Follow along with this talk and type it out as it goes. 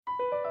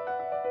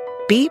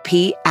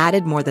BP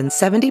added more than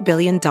 $70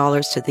 billion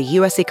to the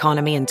U.S.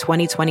 economy in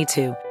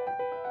 2022.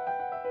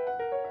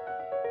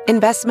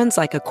 Investments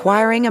like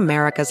acquiring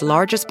America's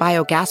largest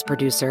biogas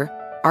producer,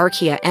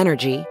 Archaea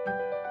Energy,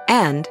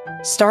 and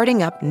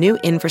starting up new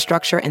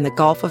infrastructure in the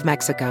Gulf of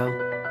Mexico.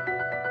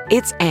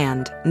 It's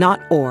and,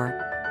 not or.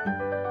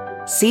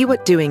 See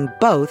what doing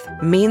both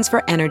means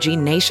for energy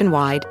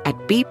nationwide at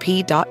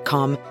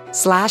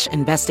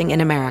bp.com/investing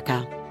in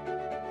America.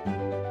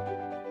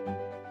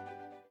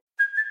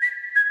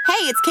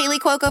 Hey, it's Kaylee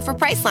Cuoco for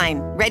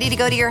Priceline. Ready to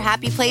go to your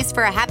happy place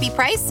for a happy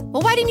price?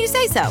 Well, why didn't you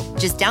say so?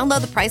 Just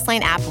download the Priceline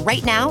app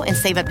right now and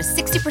save up to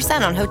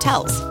 60% on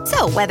hotels.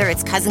 So whether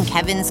it's Cousin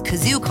Kevin's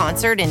Kazoo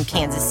Concert in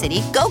Kansas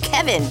City, go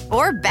Kevin,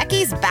 or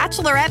Becky's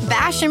Bachelorette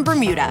Bash in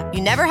Bermuda,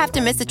 you never have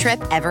to miss a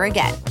trip ever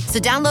again. So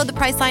download the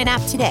Priceline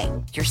app today.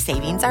 Your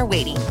savings are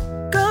waiting.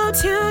 Go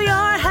to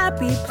your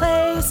happy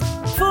place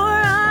for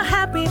a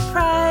happy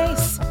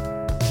price.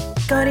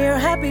 Go to your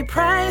happy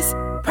price,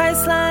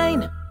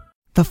 Priceline.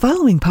 The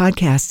following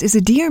podcast is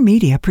a Dear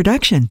Media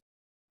production.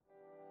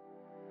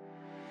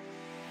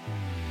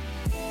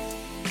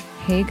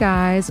 Hey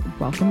guys,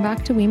 welcome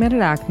back to We Met at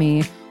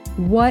Acme.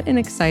 What an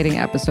exciting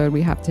episode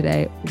we have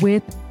today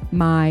with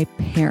my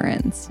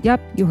parents.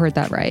 Yep, you heard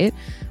that right.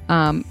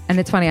 And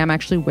it's funny, I'm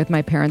actually with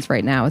my parents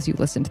right now as you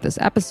listen to this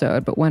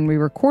episode, but when we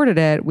recorded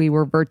it, we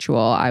were virtual.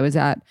 I was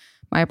at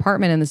my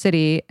apartment in the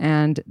city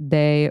and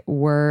they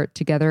were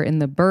together in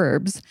the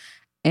burbs.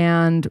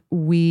 And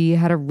we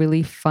had a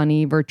really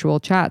funny virtual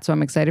chat. So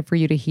I'm excited for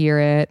you to hear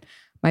it.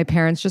 My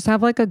parents just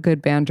have like a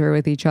good banter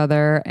with each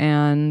other.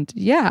 And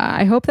yeah,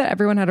 I hope that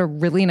everyone had a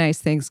really nice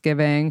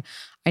Thanksgiving.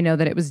 I know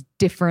that it was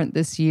different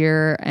this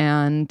year.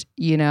 And,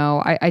 you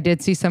know, I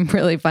did see some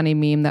really funny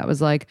meme that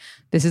was like,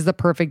 this is the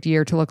perfect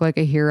year to look like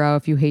a hero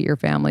if you hate your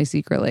family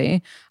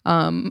secretly.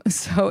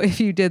 So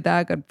if you did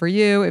that, good for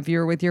you. If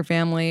you're with your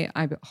family,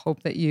 I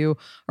hope that you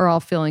are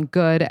all feeling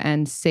good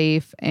and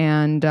safe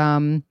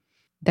and,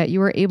 that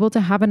you were able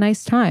to have a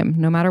nice time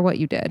no matter what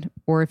you did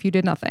or if you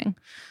did nothing.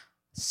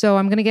 So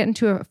I'm going to get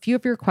into a few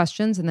of your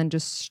questions and then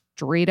just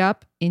straight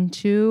up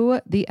into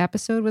the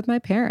episode with my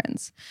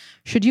parents.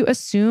 Should you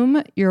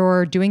assume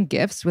you're doing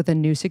gifts with a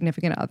new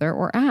significant other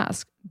or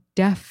ask?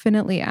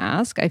 Definitely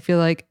ask. I feel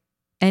like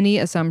any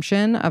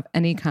assumption of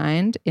any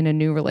kind in a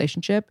new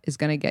relationship is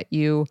going to get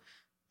you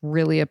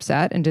really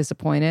upset and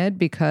disappointed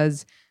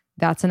because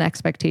that's an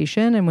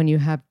expectation. And when you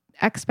have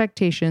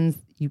expectations,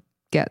 you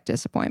get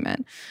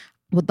disappointment.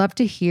 Would love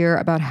to hear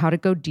about how to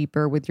go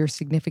deeper with your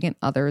significant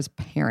other's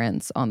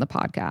parents on the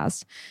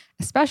podcast,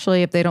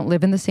 especially if they don't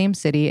live in the same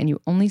city and you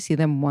only see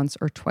them once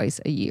or twice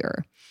a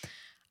year.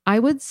 I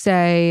would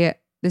say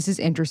this is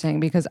interesting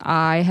because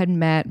I had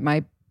met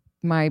my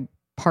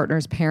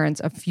partner's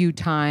parents a few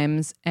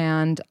times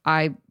and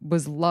I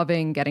was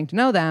loving getting to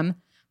know them,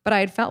 but I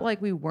had felt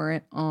like we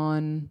weren't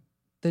on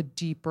the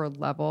deeper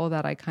level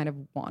that I kind of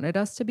wanted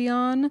us to be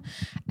on.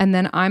 And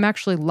then I'm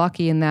actually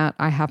lucky in that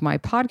I have my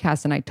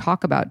podcast and I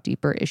talk about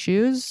deeper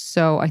issues.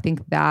 So I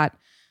think that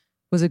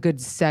was a good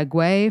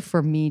segue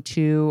for me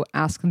to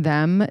ask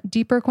them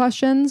deeper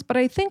questions. But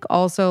I think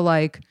also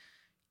like,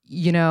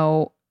 you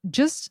know,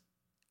 just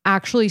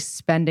actually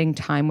spending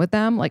time with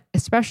them, like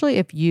especially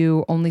if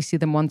you only see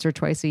them once or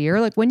twice a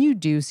year, like when you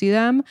do see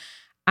them,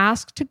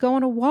 ask to go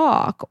on a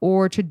walk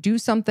or to do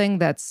something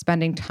that's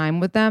spending time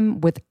with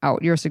them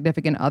without your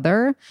significant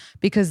other,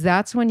 because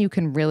that's when you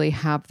can really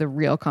have the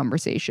real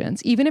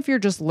conversations. Even if you're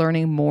just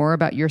learning more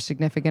about your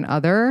significant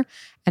other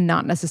and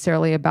not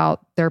necessarily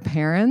about their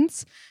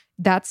parents,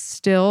 that's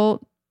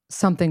still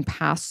something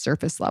past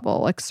surface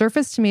level. Like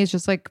surface to me is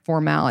just like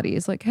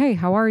formalities. Like, hey,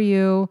 how are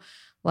you?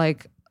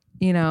 Like,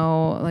 you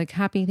know, like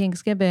happy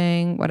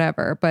Thanksgiving,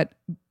 whatever. But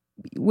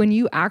when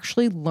you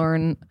actually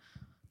learn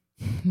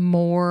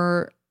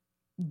more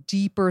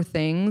deeper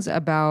things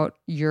about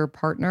your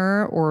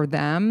partner or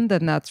them,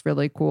 then that's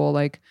really cool.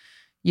 Like,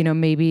 you know,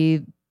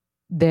 maybe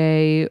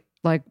they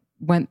like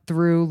went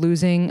through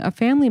losing a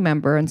family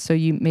member. And so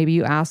maybe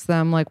you ask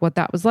them like what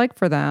that was like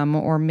for them,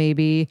 or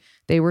maybe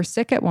they were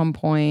sick at one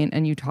point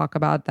and you talk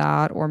about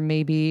that, or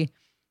maybe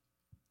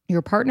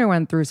your partner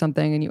went through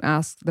something and you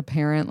ask the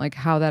parent like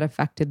how that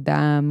affected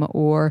them,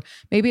 or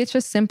maybe it's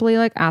just simply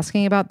like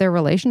asking about their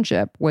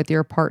relationship with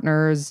your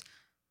partner's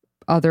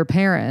other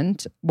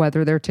parent,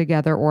 whether they're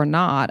together or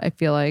not. I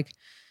feel like,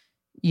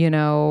 you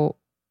know,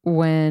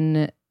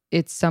 when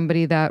it's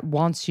somebody that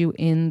wants you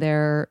in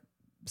their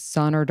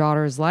son or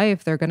daughter's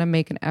life, they're going to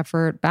make an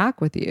effort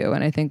back with you.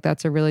 And I think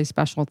that's a really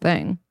special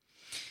thing.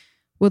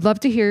 Would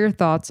love to hear your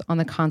thoughts on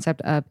the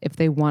concept of if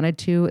they wanted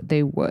to,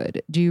 they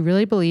would. Do you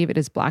really believe it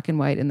is black and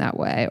white in that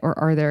way? Or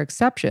are there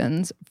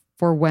exceptions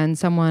for when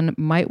someone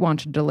might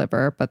want to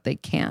deliver, but they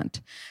can't?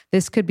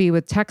 This could be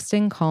with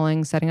texting,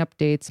 calling, setting up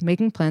dates,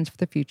 making plans for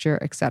the future,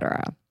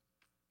 etc.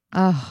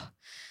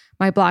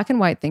 My black and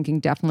white thinking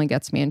definitely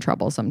gets me in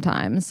trouble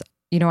sometimes.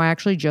 You know, I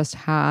actually just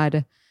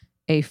had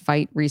a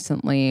fight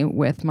recently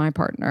with my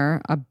partner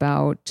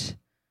about,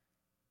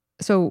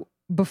 so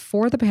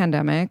before the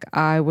pandemic,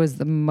 I was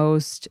the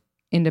most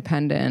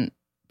independent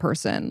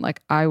person.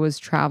 Like I was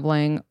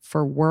traveling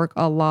for work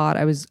a lot.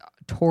 I was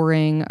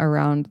touring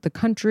around the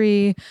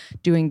country,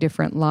 doing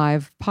different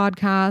live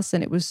podcasts,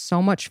 and it was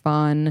so much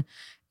fun.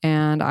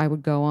 And I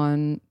would go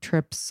on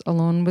trips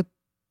alone with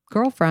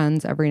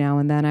girlfriends every now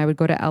and then. I would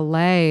go to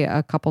LA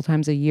a couple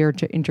times a year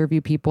to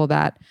interview people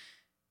that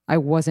I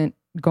wasn't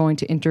going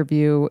to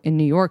interview in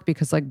New York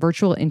because like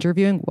virtual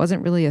interviewing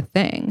wasn't really a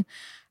thing.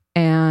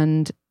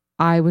 And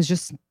I was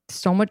just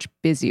so much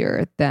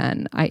busier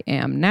than I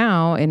am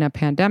now in a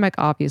pandemic,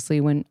 obviously,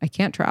 when I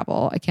can't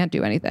travel, I can't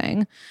do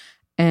anything.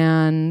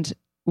 And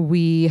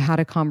we had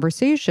a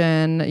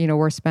conversation,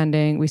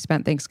 we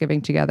spent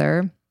Thanksgiving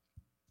together,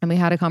 and we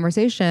had a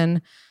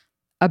conversation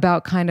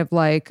about kind of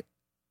like,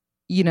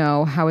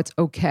 how it's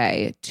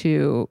okay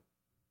to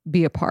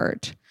be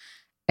apart.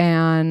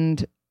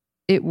 And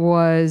it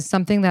was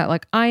something that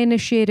like I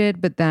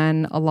initiated, but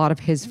then a lot of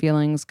his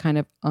feelings kind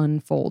of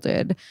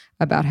unfolded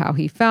about how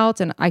he felt.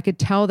 And I could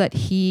tell that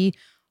he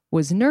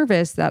was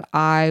nervous that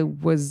I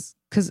was,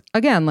 because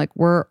again, like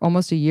we're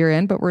almost a year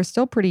in, but we're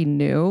still pretty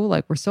new.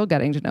 Like we're still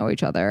getting to know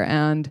each other.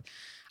 And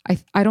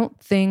I don't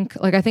think,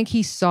 like, I think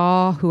he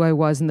saw who I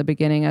was in the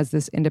beginning as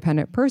this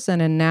independent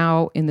person. And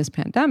now in this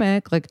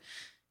pandemic, like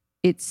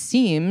it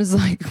seems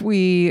like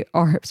we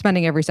are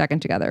spending every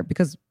second together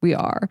because we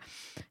are.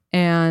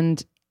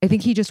 And I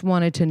think he just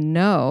wanted to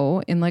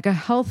know in like a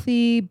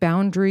healthy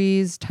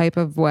boundaries type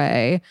of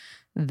way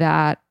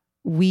that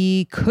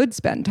we could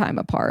spend time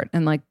apart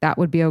and like that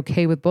would be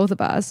okay with both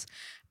of us.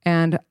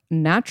 And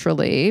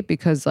naturally,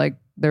 because like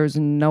there's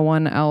no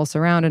one else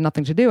around and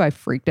nothing to do, I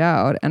freaked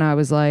out and I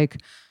was like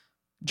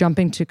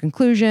jumping to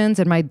conclusions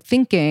and my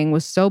thinking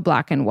was so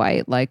black and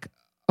white, like,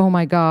 oh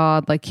my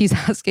God, like he's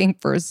asking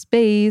for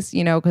space,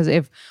 because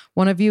if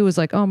one of you was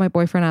like, oh, my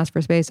boyfriend asked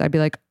for space, I'd be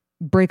like,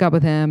 break up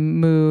with him,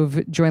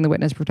 move, join the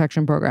witness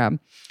protection program.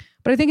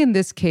 But I think in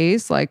this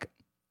case, like,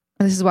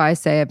 this is why I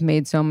say I've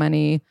made so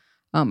many,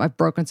 I've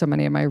broken so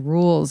many of my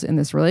rules in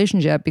this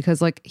relationship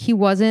because like he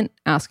wasn't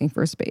asking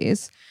for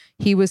space.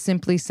 He was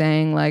simply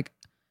saying like,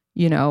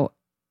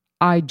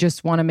 I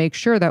just want to make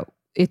sure that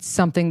it's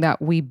something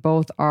that we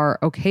both are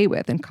okay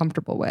with and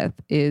comfortable with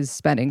is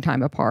spending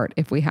time apart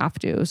if we have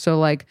to. So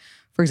like,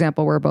 for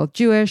example, we're both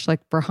Jewish,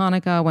 like for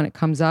Hanukkah, when it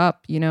comes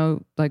up,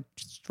 like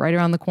just right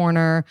around the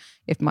corner,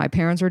 if my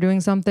parents are doing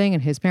something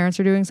and his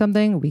parents are doing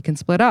something, we can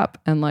split up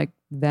and like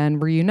then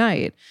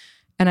reunite.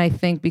 And I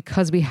think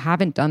because we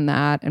haven't done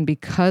that and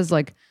because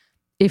like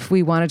if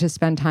we wanted to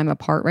spend time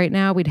apart right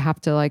now, we'd have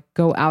to like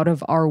go out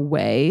of our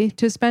way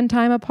to spend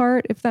time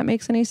apart, if that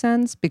makes any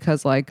sense,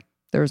 because like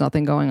there's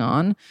nothing going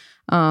on.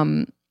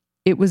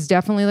 It was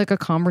definitely like a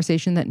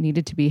conversation that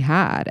needed to be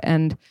had.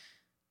 And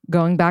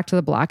going back to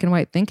the black and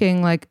white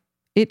thinking, like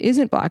it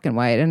isn't black and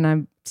white. And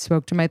I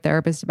spoke to my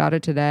therapist about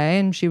it today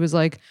and she was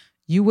like,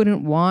 you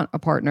wouldn't want a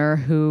partner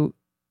who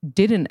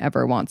didn't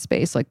ever want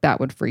space. Like that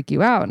would freak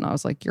you out. And I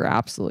was like, you're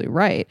absolutely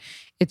right.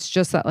 It's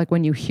just that like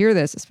when you hear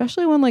this,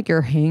 especially when like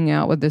you're hanging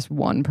out with this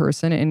one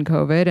person in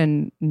COVID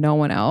and no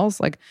one else,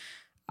 like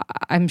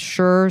I'm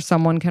sure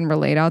someone can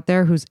relate out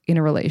there who's in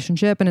a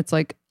relationship and it's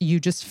like, you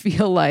just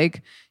feel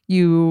like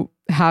you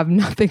have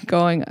nothing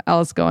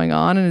else going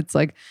on. And it's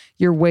like,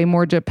 you're way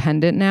more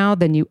dependent now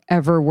than you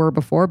ever were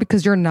before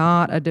because you're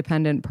not a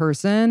dependent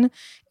person.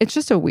 It's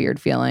just a weird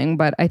feeling.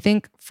 But I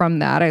think from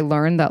that, I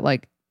learned that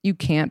like, you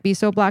can't be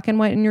so black and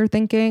white in your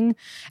thinking.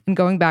 And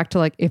going back to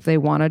like, if they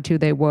wanted to,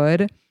 they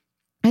would.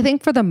 I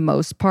think for the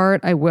most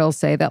part, I will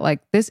say that like,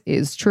 this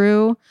is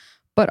true.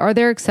 But are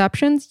there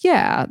exceptions?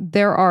 Yeah,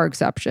 there are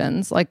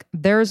exceptions. Like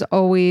there's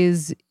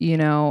always,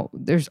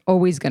 there's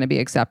always going to be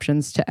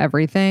exceptions to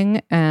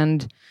everything.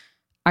 And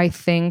I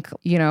think,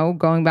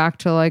 going back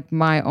to like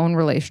my own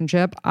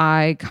relationship,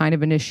 I kind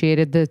of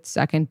initiated the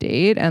second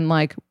date and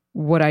like,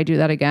 would I do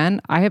that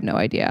again? I have no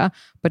idea.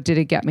 But did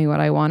it get me what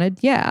I wanted?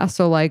 Yeah.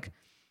 So like,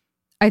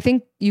 I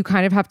think you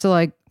kind of have to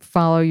like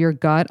follow your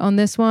gut on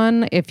this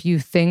one. If you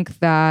think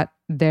that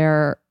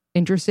they're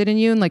interested in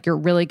you and like you're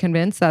really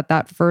convinced that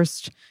that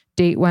first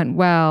date went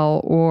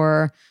well,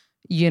 or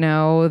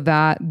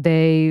that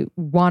they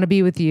want to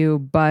be with you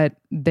but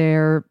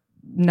they're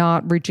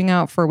not reaching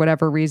out for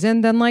whatever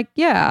reason, then like,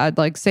 yeah, I'd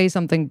like say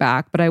something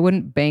back, but I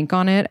wouldn't bank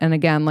on it. And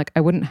again, like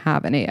I wouldn't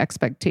have any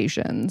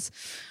expectations.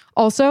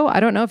 Also, I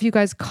don't know if you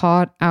guys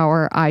caught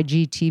our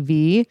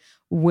IGTV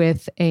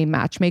with a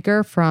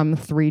matchmaker from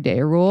 3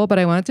 Day Rule, but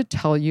I wanted to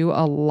tell you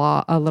a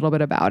little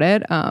bit about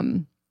it.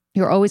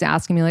 You're always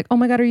asking me like, oh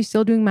my God, are you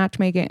still doing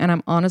matchmaking? And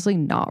I'm honestly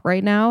not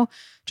right now,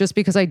 just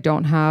because I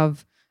don't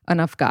have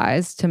enough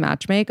guys to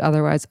matchmake.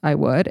 Otherwise I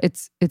would.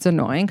 It's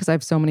annoying because I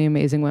have so many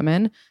amazing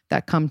women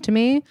that come to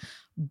me,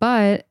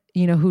 but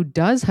who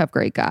does have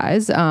great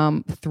guys,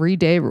 3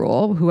 Day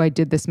Rule, who I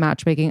did this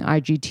matchmaking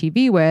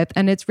IGTV with.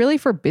 And it's really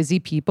for busy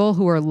people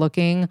who are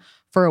looking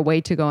for a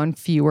way to go on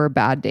fewer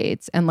bad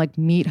dates and like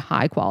meet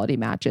high quality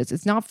matches.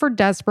 It's not for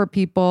desperate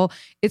people.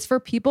 It's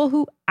for people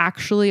who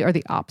actually are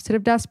the opposite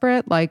of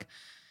desperate. Like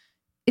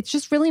it's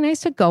just really nice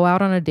to go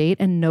out on a date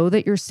and know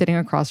that you're sitting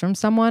across from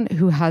someone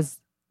who has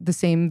the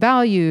same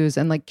values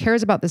and like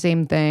cares about the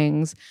same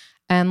things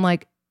and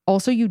like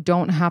also, you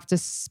don't have to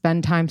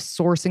spend time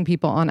sourcing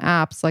people on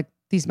apps. Like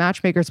these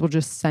matchmakers will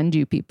just send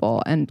you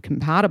people and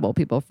compatible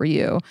people for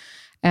you.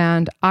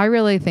 And I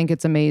really think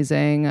it's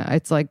amazing.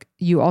 It's like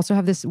you also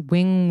have this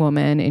wing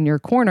woman in your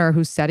corner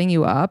who's setting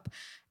you up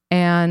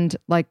and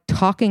like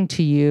talking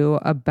to you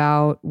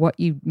about what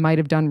you might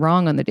have done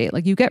wrong on the date.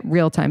 Like you get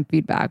real-time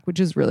feedback, which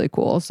is really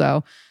cool.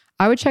 So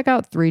I would check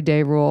out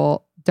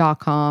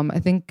 3dayrule.com. I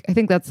think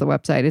that's the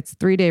website. It's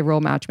 3-Day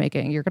Rule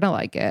Matchmaking. You're going to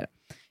like it.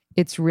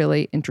 It's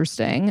really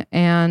interesting.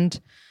 And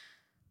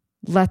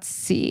let's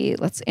see.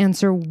 Let's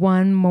answer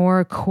one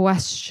more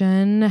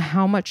question.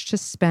 How much to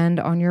spend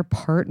on your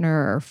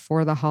partner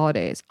for the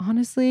holidays?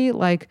 Honestly,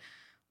 like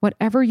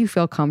whatever you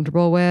feel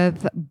comfortable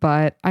with,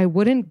 but I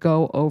wouldn't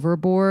go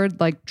overboard.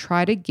 Like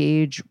try to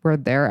gauge where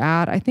they're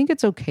at. I think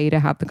it's okay to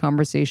have the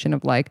conversation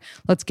of like,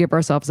 let's give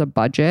ourselves a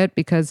budget,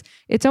 because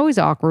it's always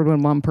awkward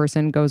when one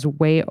person goes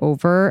way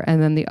over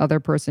and then the other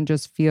person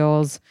just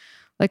feels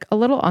like a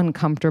little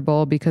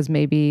uncomfortable because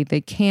maybe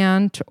they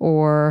can't,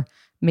 or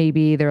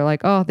maybe they're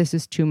like, oh, this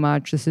is too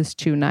much. This is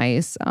too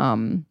nice.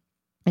 And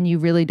you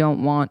really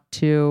don't want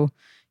to,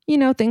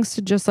 things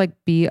to just like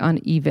be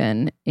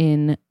uneven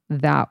in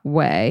that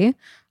way.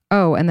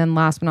 Oh, and then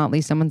last but not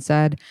least, someone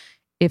said,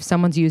 if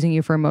someone's using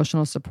you for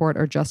emotional support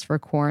or just for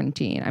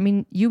quarantine. I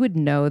mean, you would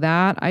know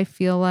that. I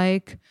feel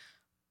like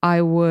I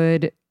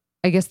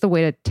guess the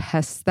way to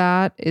test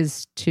that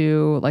is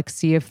to like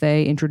see if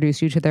they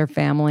introduce you to their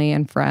family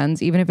and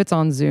friends, even if it's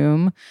on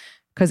Zoom.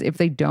 Because if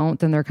they don't,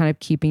 then they're kind of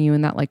keeping you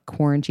in that like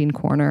quarantine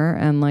corner,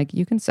 and like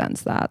you can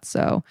sense that.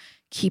 So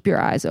keep your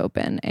eyes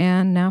open.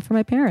 And now for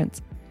my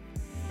parents.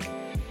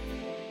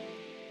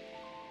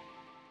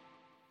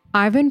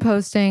 I've been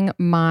posting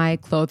my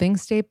clothing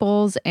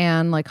staples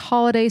and like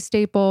holiday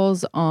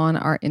staples on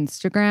our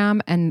Instagram.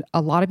 And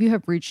a lot of you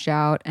have reached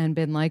out and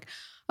been like,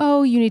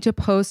 oh, you need to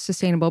post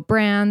sustainable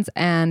brands.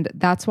 And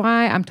that's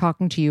why I'm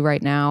talking to you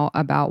right now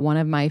about one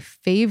of my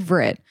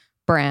favorite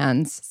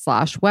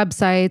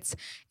brands/websites.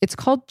 It's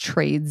called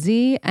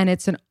Tradesy, and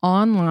it's an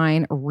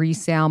online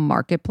resale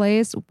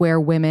marketplace where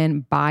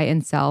women buy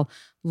and sell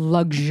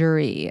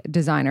luxury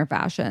designer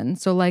fashion.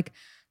 So like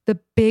the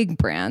big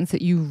brands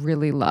that you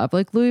really love,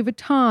 like Louis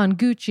Vuitton,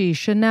 Gucci,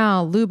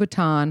 Chanel,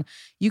 Louboutin,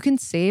 you can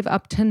save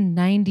up to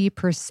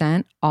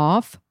 90%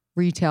 off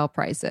retail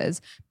prices,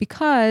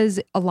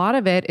 because a lot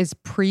of it is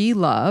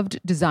pre-loved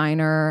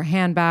designer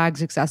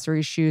handbags,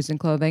 accessories, shoes, and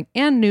clothing,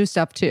 and new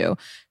stuff too.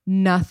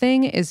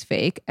 Nothing is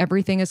fake.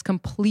 Everything is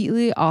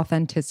completely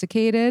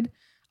authenticated.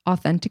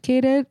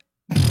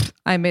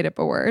 I made up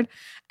a word.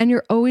 And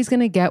you're always going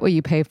to get what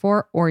you pay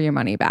for or your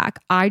money back.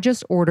 I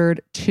just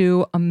ordered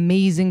 2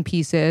 amazing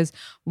pieces.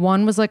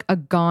 One was like a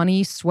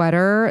Ghani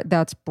sweater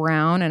that's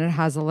brown and it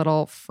has a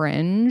little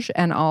fringe,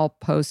 and I'll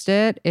post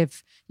it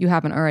if you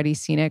haven't already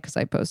seen it because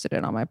I posted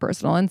it on my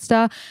personal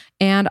Insta.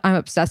 And I'm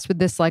obsessed with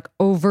this like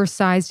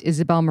oversized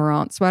Isabel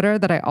Marant sweater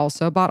that I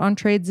also bought on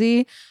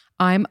Tradesy.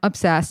 I'm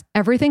obsessed.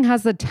 Everything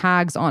has the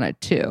tags on it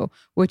too,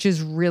 which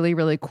is really,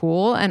 really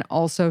cool. And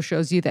also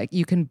shows you that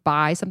you can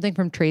buy something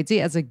from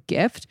Tradesy as a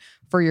gift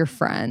for your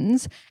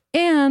friends.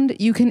 And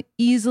you can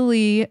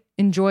easily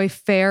enjoy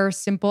fair,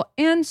 simple,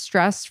 and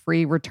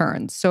stress-free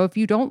returns. So if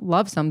you don't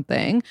love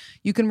something,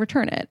 you can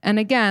return it. And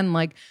again,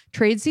 like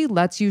Tradesy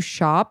lets you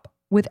shop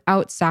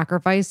without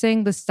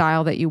sacrificing the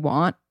style that you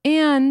want.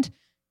 And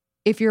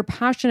if you're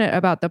passionate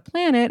about the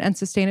planet and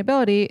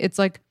sustainability, it's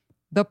like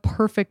the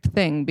perfect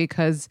thing,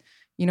 because,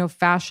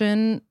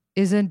 fashion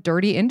is a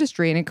dirty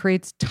industry and it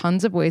creates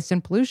tons of waste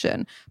and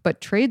pollution.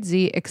 But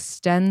Tradesy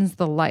extends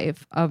the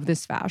life of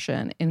this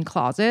fashion in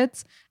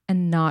closets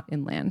and not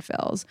in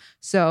landfills.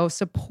 So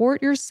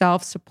support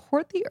yourself,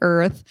 support the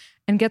earth,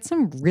 and get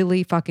some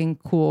really fucking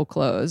cool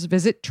clothes.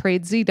 Visit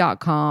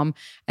Tradesy.com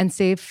and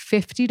save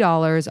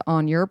 $50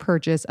 on your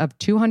purchase of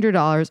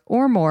 $200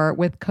 or more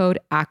with code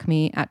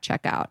ACME at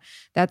checkout.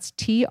 That's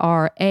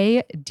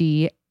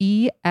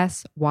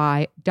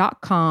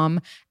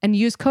TRADESY.com, and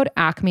use code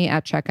ACME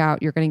at checkout.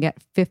 You're going to get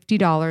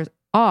 $50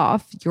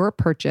 off your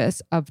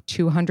purchase of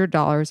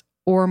 $200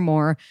 or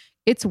more.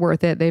 It's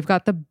worth it. They've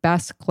got the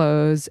best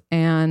clothes,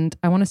 and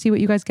I want to see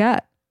what you guys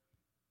get.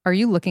 Are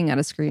you looking at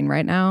a screen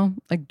right now?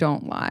 Like,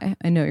 don't lie.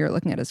 I know you're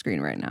looking at a screen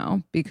right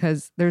now,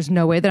 because there's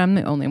no way that I'm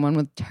the only one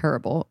with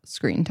terrible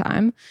screen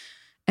time.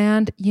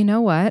 And you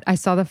know what? I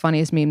saw the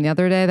funniest meme the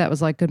other day that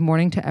was like, good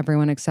morning to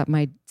everyone except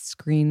my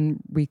screen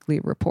weekly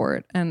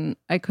report. And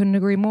I couldn't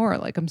agree more.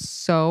 Like, I'm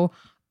so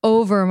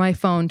over my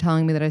phone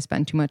telling me that I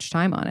spend too much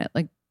time on it.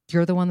 Like,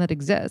 you're the one that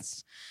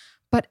exists.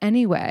 But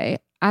anyway,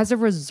 as a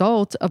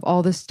result of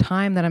all this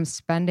time that I'm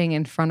spending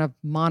in front of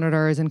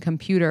monitors and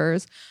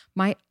computers,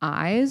 my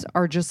eyes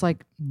are just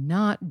like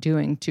not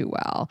doing too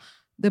well.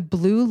 The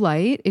blue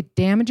light, it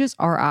damages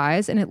our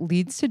eyes and it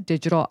leads to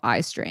digital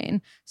eye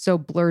strain. So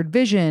blurred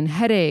vision,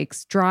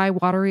 headaches, dry,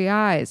 watery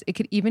eyes. It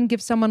could even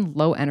give someone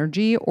low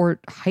energy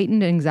or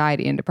heightened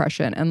anxiety and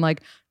depression. And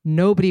like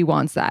nobody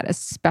wants that,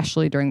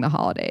 especially during the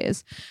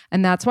holidays.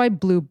 And that's why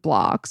Blue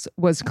Blocks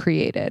was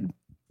created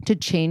to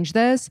change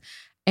this.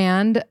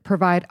 and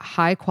provide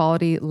high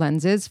quality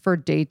lenses for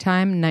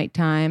daytime,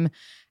 nighttime,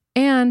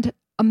 and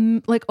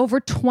like over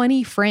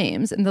 20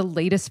 frames in the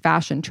latest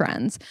fashion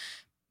trends.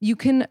 You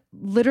can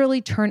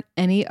literally turn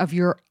any of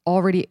your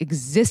already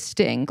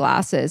existing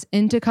glasses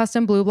into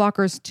custom blue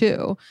blockers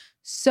too.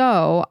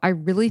 So I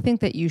really think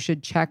that you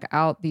should check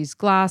out these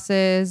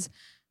glasses.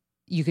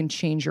 You can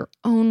change your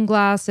own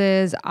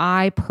glasses.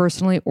 I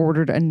personally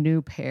ordered a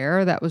new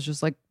pair that was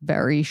just like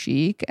very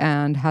chic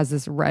and has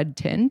this red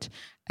tint,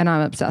 and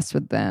I'm obsessed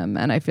with them.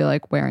 And I feel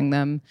like wearing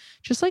them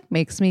just like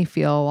makes me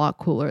feel a lot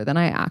cooler than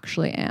I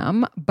actually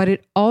am. But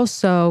it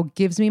also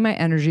gives me my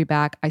energy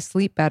back. I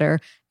sleep better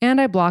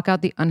and I block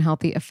out the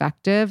unhealthy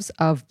effectives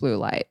of blue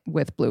light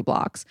with Blue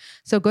Blocks.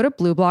 So go to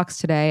Blue Blocks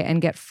today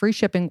and get free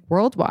shipping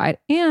worldwide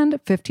and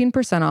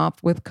 15%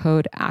 off with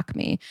code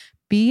ACME.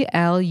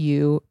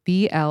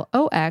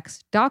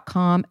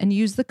 BLUBLOX.com and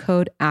use the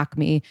code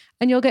ACME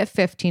and you'll get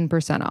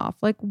 15% off.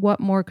 Like, what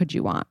more could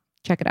you want?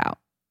 Check it out.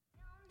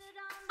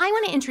 I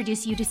want to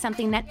introduce you to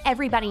something that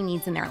everybody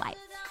needs in their life,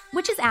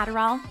 which is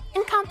Adderall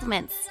and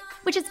compliments,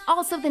 which is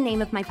also the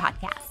name of my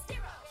podcast.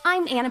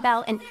 I'm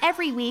Annabelle, and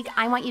every week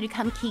I want you to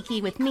come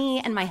kiki with me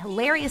and my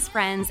hilarious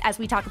friends as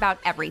we talk about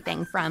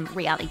everything from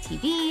reality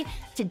TV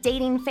to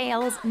dating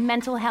fails,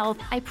 mental health.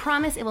 I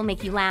promise it will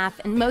make you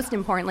laugh, and most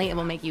importantly, it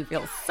will make you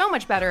feel so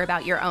much better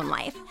about your own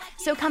life.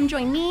 So come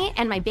join me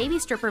and my baby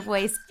stripper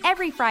voice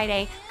every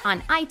Friday on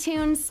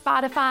iTunes,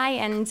 Spotify,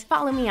 and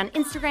follow me on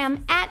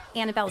Instagram at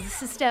Annabelle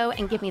Zasisto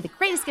and give me the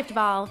greatest gift of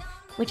all,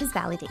 which is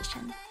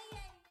validation.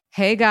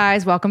 Hey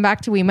guys, welcome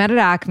back to We Met at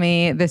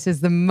Acme. This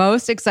is the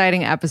most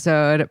exciting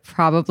episode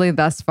probably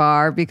thus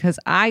far because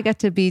I get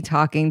to be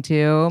talking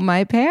to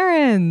my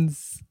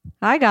parents.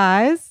 Hi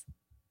guys.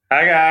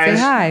 Hi guys.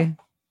 Say hi.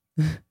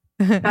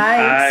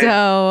 Hi.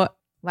 So,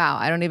 wow,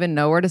 I don't even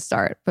know where to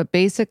start, but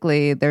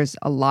basically there's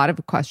a lot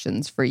of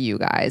questions for you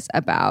guys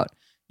about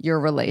your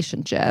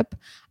relationship.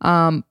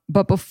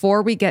 But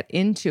before we get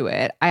into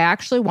it, I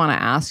actually want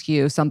to ask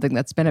you something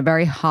that's been a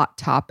very hot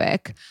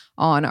topic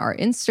on our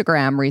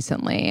Instagram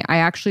recently. I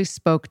actually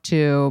spoke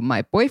to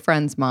my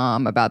boyfriend's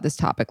mom about this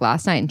topic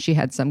last night, and she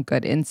had some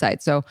good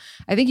insight. So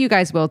I think you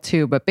guys will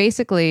too. But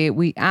basically,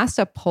 we asked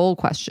a poll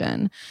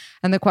question,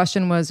 and the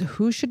question was,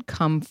 who should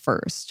come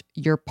first,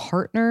 your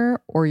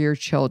partner or your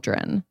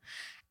children?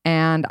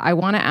 And I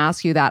want to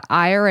ask you that.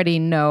 I already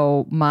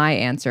know my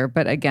answer,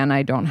 but again,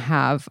 I don't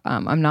have,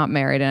 I'm not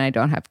married and I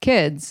don't have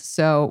kids.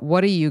 So what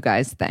do you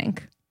guys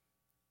think?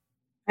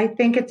 I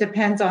think it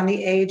depends on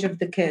the age of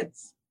the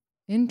kids.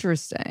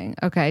 Interesting.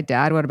 Okay,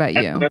 Dad, what about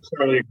you? I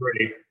necessarily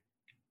agree.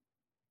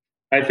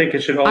 I think it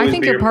should always I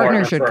think be your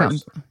partner should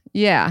first. come.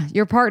 Yeah,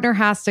 your partner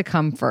has to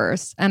come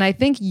first. And I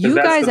think you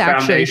guys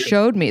actually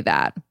showed me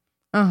that.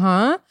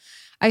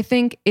 I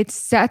think it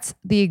sets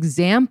the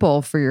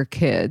example for your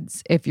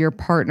kids if your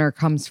partner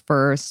comes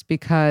first,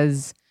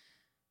 because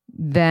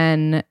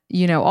then,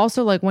 you know,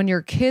 also like when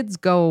your kids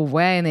go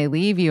away and they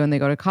leave you and they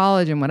go to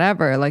college and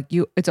whatever, like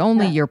it's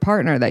only your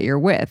partner that you're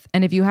with.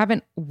 And if you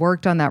haven't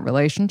worked on that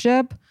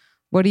relationship,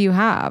 what do you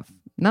have?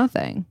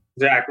 Nothing.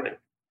 Exactly.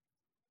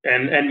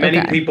 And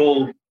many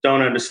people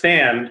don't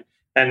understand,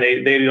 and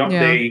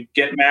they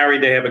get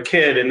married, they have a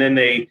kid, and then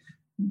they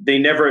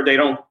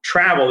don't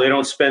travel, they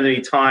don't spend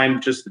any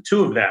time, just the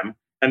two of them,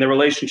 and the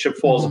relationship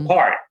falls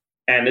apart.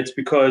 And it's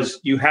because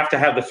you have to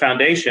have the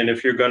foundation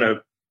if you're going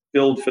to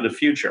build for the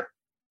future.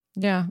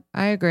 Yeah,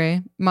 I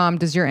agree. Mom,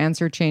 does your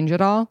answer change at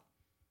all?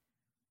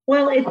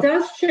 Well, it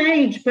does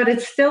change, but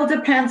it still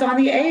depends on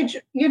the age.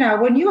 You know,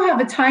 when you have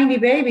a tiny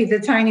baby, the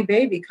tiny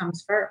baby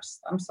comes first.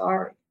 I'm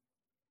sorry.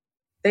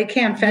 They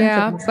can't fend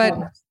for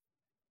themselves.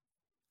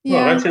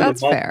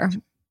 That's fair.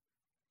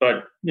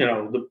 But, you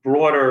know, the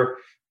broader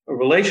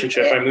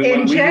relationship. I mean,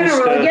 in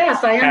general,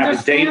 yes, I understand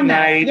a date that.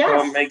 night,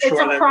 yes, make sure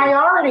it's a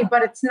priority,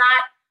 but it's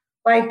not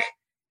like,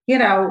 you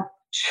know,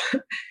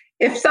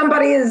 if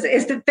somebody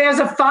if there's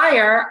a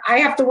fire, I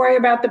have to worry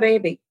about the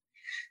baby.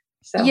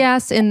 So.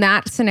 Yes, in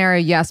that scenario,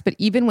 yes. But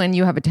even when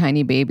you have a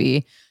tiny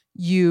baby,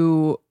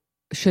 you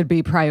should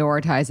be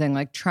prioritizing,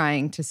 like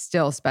trying to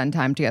still spend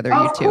time together,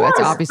 you two. It's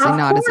obviously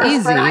not as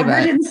easy. But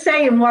I didn't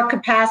say in what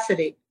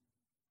capacity.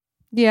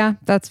 Yeah,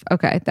 that's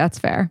okay. That's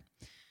fair.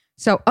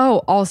 So,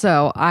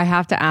 also, I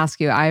have to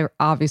ask you,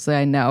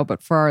 I know,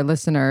 but for our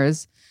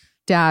listeners,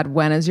 Dad,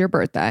 when is your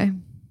birthday?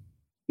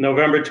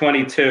 November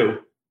 22.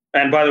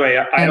 And by the way,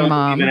 I don't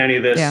believe in any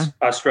of this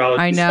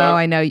astrology stuff.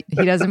 I know.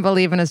 He doesn't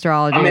believe in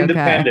astrology. I'm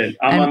independent.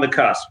 I'm on the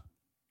cusp.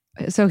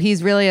 So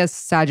he's really a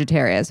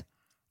Sagittarius,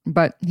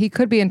 but he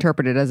could be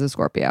interpreted as a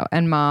Scorpio.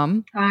 And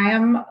Mom? I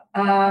am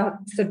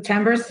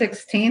September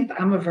 16th.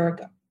 I'm a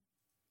Virgo.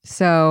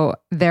 So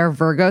they're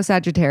Virgo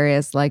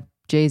Sagittarius, like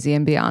Jay-Z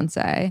and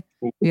Beyonce.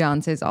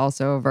 Beyonce's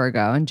also a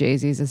Virgo and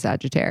Jay-Z's a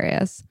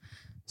Sagittarius.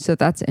 So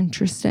that's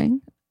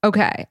interesting.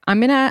 Okay, I'm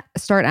going to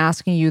start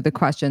asking you the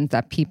questions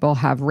that people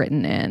have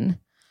written in.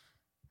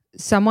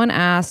 Someone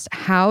asked,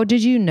 how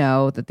did you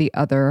know that the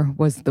other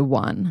was the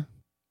one?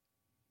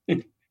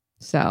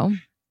 So.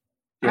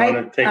 You want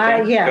to take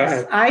that?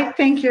 Yes, I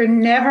think you're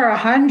never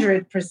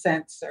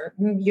 100%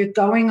 certain. You're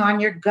going on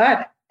your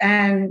gut,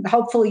 and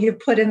hopefully you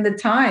put in the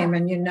time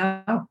and you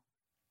know.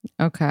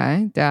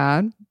 Okay,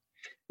 Dad.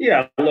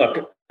 Yeah,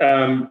 look,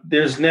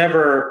 there's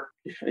never,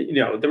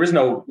 there is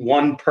no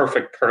one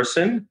perfect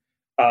person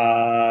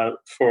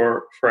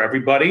for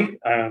everybody.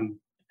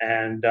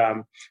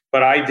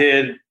 But I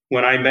did,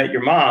 when I met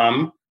your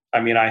mom,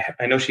 I mean,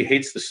 I know she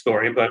hates the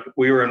story, but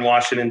we were in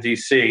Washington,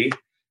 D.C.,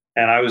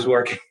 and I was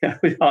working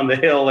on the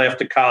Hill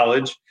after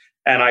college,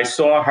 and I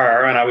saw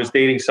her, and I was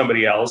dating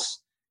somebody else,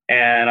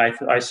 and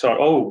I saw,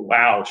 oh,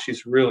 wow,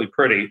 she's really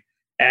pretty.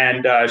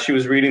 And she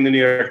was reading the New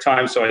York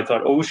Times, so I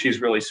thought, oh, she's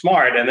really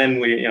smart. And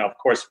then we, of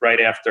course, right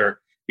after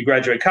you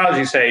graduate college,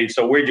 you say,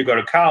 so where'd you go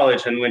to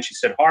college? And when she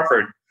said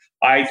Harvard,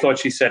 I thought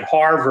she said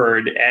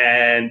Harvard,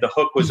 and the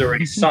hook was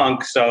already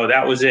sunk, so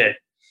that was it.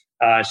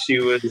 She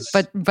was,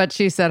 but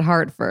she said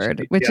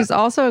Hartford, which is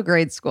also a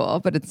great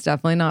school, but it's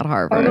definitely not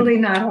Harvard. Totally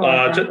not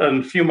Harvard. Just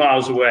a few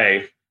miles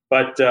away.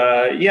 But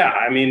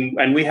I mean,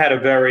 and we had a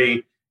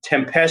very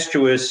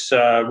tempestuous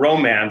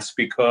romance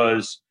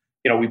because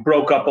we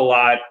broke up a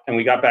lot and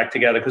we got back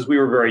together because we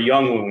were very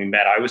young when we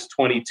met. I was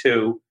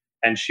 22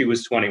 and she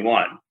was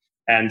 21,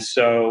 and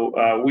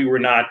so we were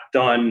not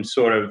done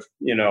sort of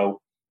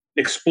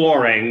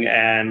exploring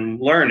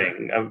and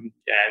learning.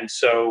 And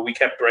so we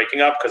kept breaking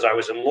up because I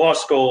was in law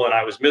school and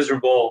I was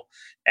miserable,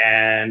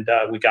 and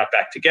we got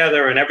back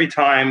together. And every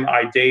time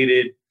I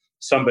dated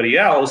somebody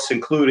else,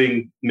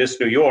 including Miss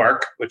New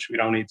York, which we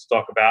don't need to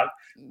talk about,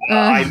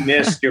 I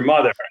missed your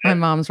mother. My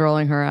mom's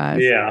rolling her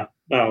eyes. Yeah.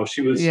 No,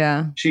 she was,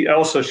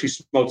 she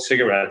smoked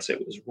cigarettes.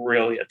 It was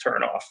really a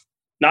turnoff.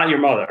 Not your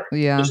mother.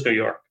 Yeah. Miss New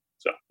York.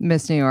 So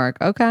Miss New York.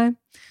 Okay.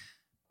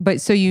 But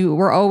so you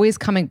were always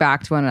coming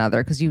back to one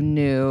another because you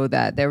knew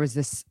that there was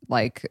this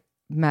like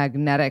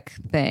magnetic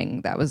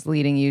thing that was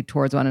leading you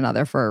towards one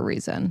another for a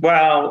reason.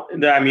 Well,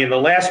 I mean, the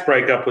last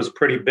breakup was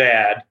pretty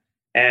bad.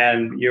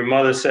 And your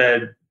mother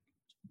said,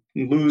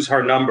 lose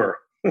her number.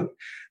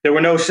 There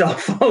were no cell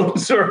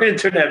phones or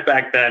internet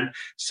back then.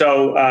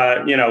 So,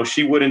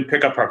 she wouldn't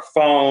pick up her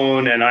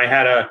phone. And I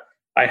had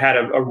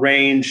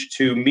arranged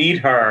to meet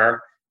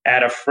her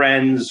at a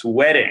friend's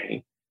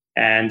wedding.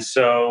 And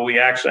so we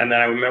actually, and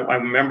then I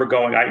remember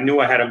going, I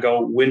knew I had to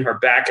go win her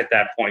back at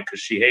that point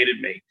because she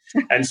hated me.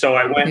 And so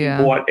I went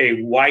and bought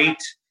a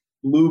white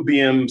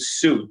Lubium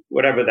suit,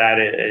 whatever that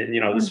is,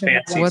 this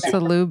fancy What's suit. a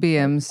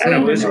Lubium suit?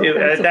 And it was,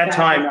 at that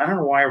time, I don't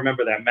know why I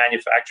remember that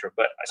manufacturer,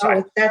 but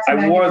I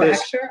wore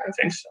this, I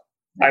think so.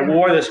 I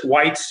wore this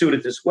white suit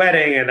at this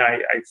wedding, and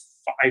I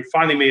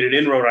finally made an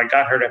inroad. I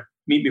got her to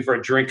meet me for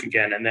a drink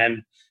again. And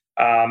then,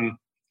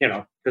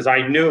 because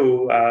I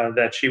knew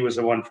that she was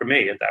the one for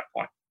me at that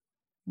point.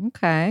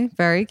 Okay.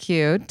 Very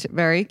cute.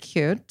 Very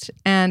cute.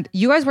 And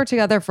you guys were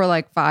together for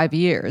like 5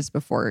 years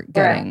before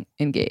getting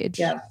engaged.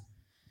 Yes.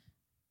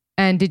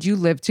 And did you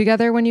live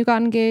together when you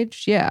got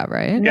engaged? Yeah,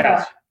 right?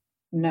 Yes.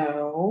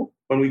 No.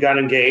 When we got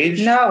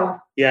engaged? No.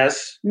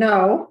 Yes.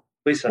 No.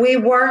 Lisa. We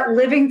weren't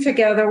living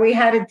together. We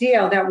had a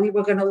deal that we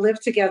were going to live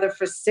together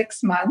for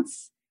 6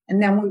 months,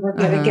 and then we were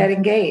going to get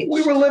engaged.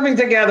 We were living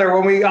together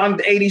when we on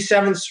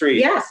 87th Street.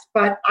 Yes,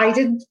 but I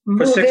didn't for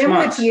move 6 in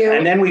months, with you.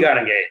 and then we got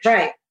engaged.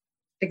 Right.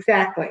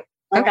 Exactly.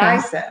 Like I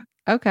said.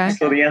 Okay.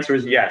 So the answer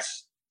is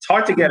yes. It's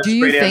hard to get a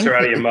straight answer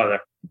out of your mother.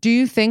 Do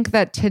you think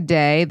that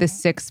today, the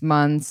 6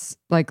 months,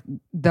 like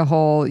the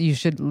whole you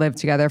should live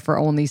together for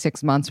only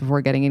 6 months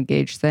before getting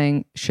engaged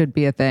thing should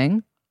be a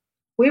thing?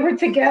 We were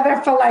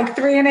together for like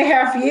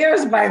 3.5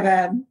 years by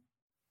then.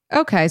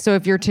 Okay. So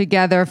if you're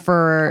together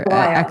for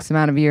X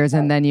amount of years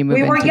and then you move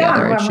in together. We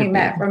were young when we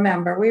met,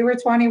 remember. We were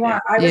 21.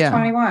 I was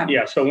 21.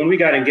 Yeah. So when we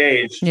got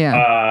engaged,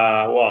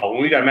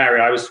 when we got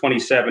married, I was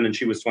 27 and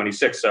she was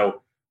 26.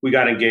 So we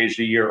got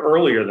engaged a year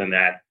earlier than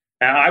that.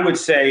 And I would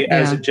say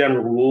as a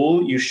general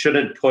rule, you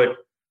shouldn't put,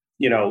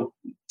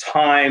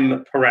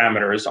 time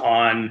parameters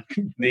on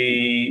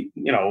the,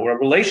 a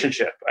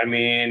relationship. I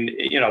mean,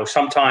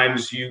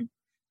 sometimes you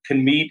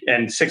can meet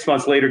and 6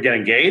 months later get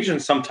engaged.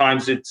 And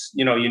sometimes it's,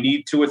 you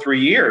need 2 or 3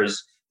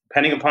 years,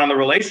 depending upon the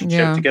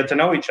relationship to get to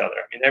know each other.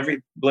 I mean,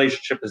 every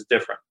relationship is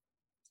different.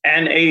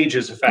 And age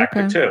is a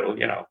factor too,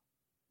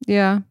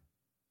 Yeah.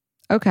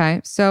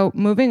 Okay. So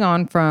moving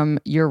on from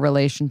your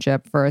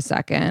relationship for a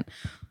second,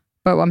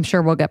 but I'm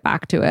sure we'll get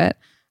back to it.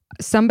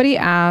 Somebody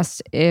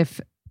asked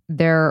if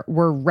there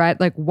were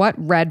what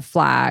red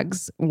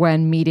flags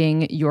when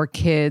meeting your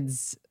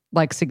kids'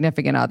 like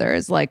significant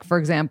others. Like, for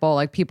example,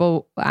 like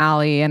people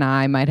Allie and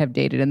I might have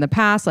dated in the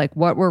past. Like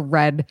what are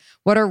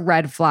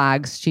red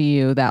flags to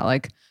you that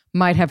like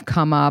might have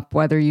come up,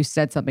 whether you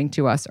said something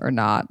to us or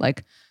not?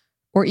 Like,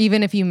 or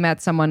even if you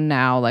met someone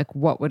now, like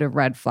what would a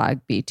red flag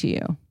be to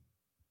you?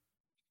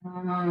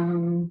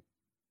 Someone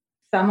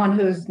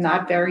who's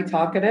not very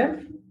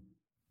talkative.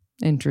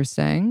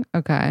 Interesting.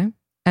 Okay.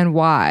 And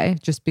why?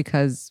 Just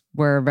because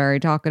we're very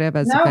talkative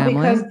as a family? No,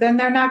 because then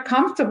they're not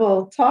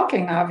comfortable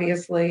talking,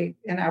 obviously,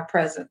 in our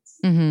presence.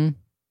 Mm-hmm.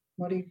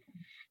 What do you think?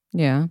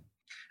 Yeah.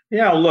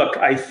 Yeah, look,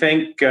 I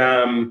think,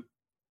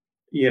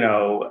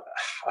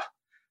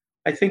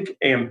 I think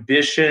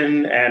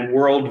ambition and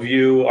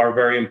worldview are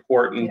very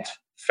important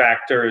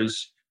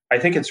factors. I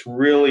think it's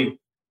really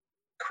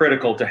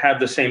critical to have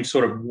the same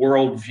sort of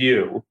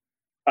worldview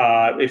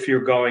if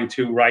you're going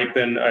to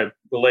ripen a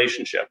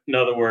relationship. In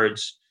other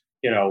words,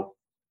 do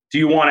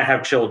you want to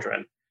have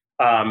children?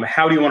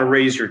 How do you want to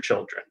raise your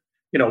children?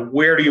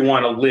 Where do you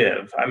want to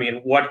live? I mean,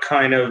 what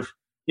kind of,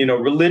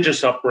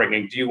 religious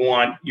upbringing do you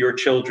want your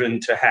children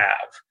to have?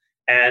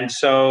 And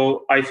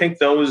so I think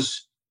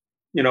those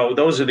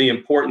are the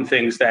important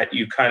things that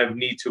you kind of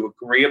need to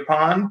agree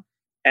upon.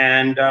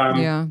 And,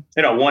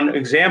 one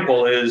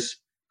example is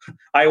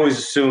I always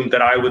assumed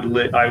that I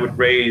would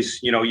raise,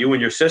 you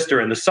and your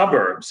sister in the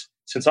suburbs,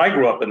 since I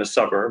grew up in the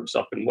suburbs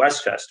up in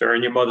Westchester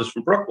and your mother's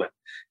from Brooklyn.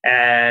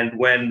 And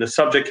when the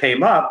subject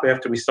came up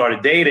after we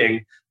started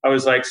dating, I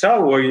was like,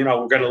 so, we're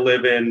going to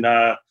live in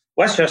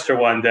Westchester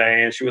one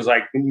day. And she was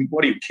like,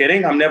 what, are you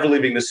kidding? I'm never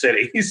leaving the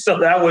city. So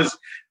that was,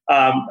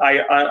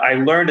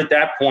 I learned at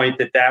that point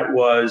that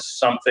was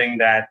something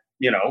that,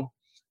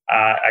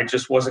 I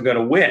just wasn't going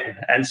to win.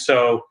 And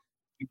so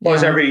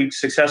because every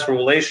successful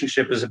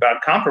relationship is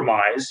about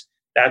compromise,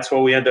 that's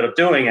what we ended up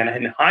doing. And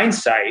in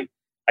hindsight,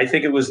 I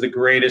think it was the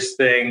greatest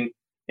thing.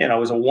 It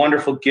was a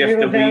wonderful gift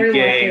that we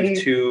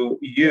gave to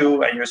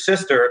you and your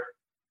sister,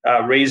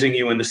 raising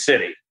you in the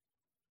city.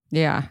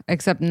 Yeah,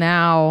 except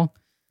now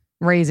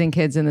raising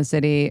kids in the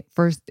city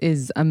first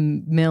is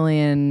 $1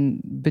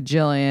 million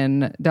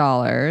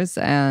bajillion,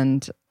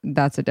 and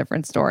that's a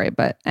different story.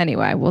 But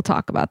anyway, we'll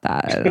talk about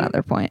that at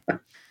another point.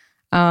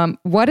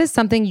 What is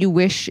something you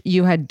wish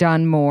you had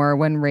done more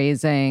when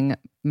raising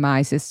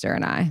my sister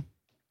and I?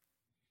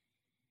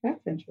 That's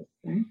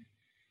interesting.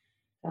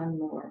 Done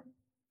more.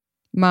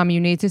 Mom, you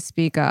need to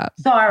speak up.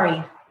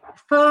 Sorry.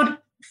 Food,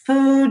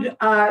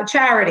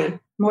 charity,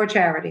 more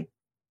charity.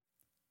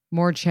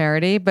 More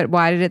charity? But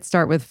why did it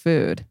start with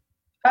food?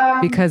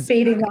 Because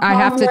feeding the I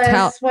have to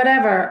tell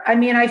whatever. I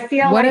mean, I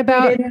feel what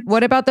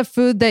about the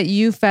food that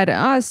you fed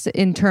us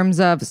in terms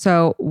of,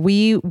 so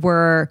we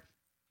were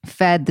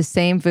fed the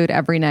same food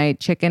every night,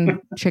 chicken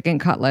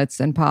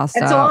cutlets and pasta.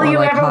 That's all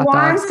you ever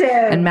wanted.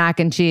 And mac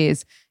and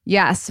cheese.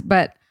 Yes,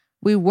 but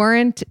we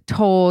weren't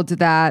told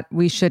that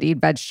we should eat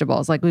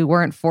vegetables. Like we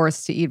weren't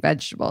forced to eat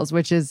vegetables,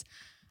 which is,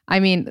 I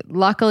mean,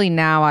 luckily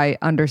now I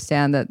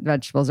understand that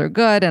vegetables are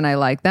good and I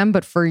like them.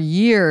 But for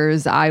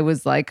years I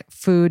was like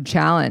food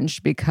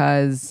challenged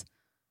because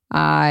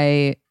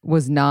I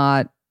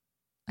never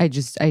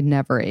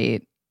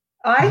ate.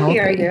 I healthy.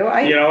 Hear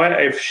you. You know what?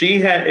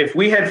 If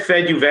we had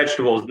fed you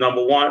vegetables,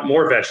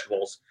 more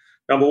vegetables,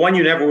 number one,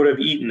 you never would have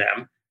eaten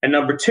them. And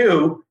number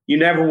two, you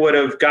never would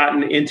have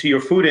gotten into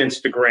your food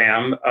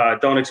Instagram,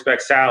 Don't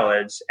Expect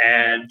Salads.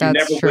 And you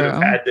never would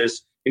have had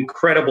this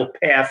incredible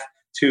path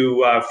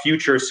to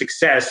future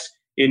success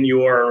in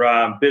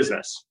your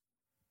business.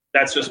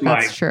 That's just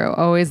That's true.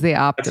 Always the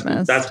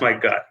optimist. That's my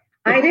gut.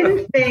 I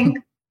didn't think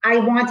I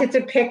wanted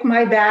to pick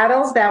my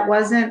battles. That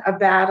wasn't a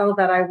battle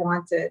that I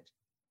wanted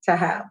to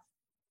have.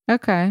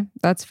 Okay,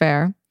 that's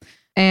fair.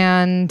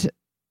 And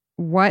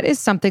what is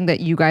something that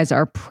you guys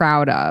are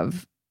proud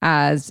of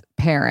as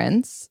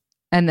parents,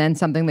 and then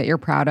something that you're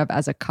proud of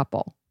as a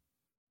couple?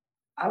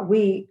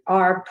 We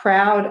are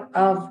proud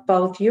of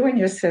both you and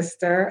your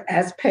sister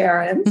as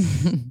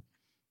parents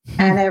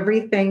and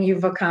everything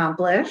you've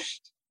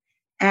accomplished.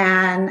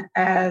 And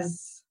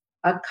as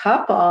a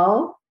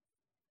couple,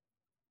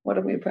 what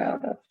are we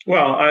proud of?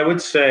 Well, I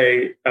would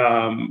say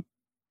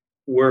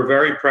we're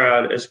very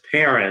proud as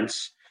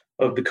parents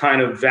of the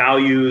kind of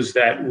values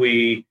that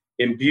we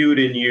imbued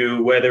in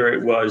you, whether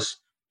it was,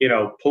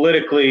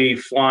 politically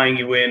flying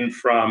you in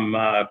from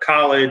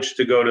college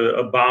to go to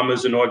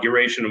Obama's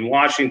inauguration in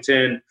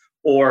Washington,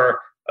 or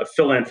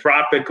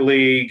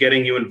philanthropically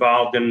getting you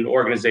involved in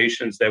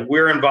organizations that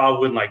we're involved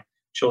with, like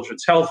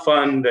Children's Health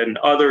Fund and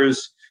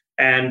others.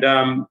 And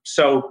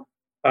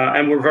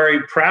and we're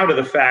very proud of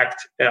the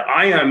fact that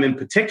I am in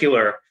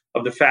particular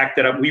of the fact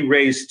that we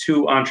raised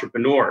two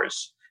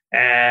entrepreneurs,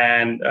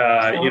 and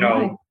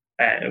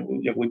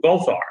we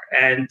both are.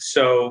 And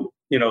so,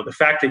 the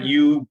fact that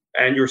you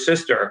and your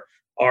sister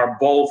are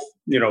both,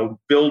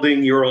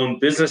 building your own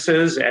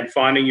businesses and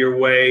finding your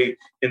way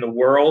in the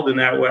world in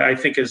that way, I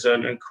think is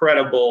an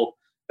incredible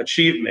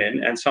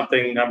achievement and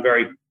something I'm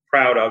very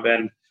proud of.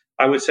 And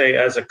I would say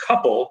as a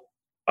couple,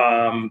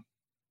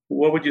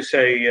 what would you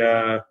say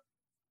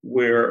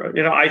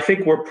I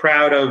think we're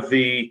proud of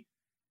the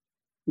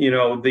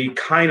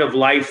kind of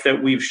life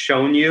that we've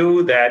shown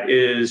you, that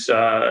is,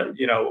 a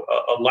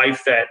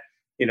life that,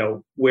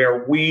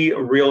 where we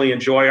really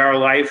enjoy our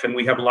life and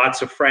we have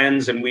lots of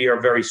friends and we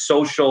are very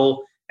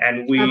social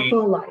and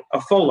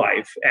a full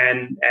life.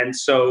 And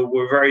so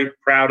we're very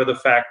proud of the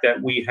fact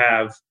that we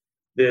have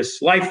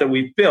this life that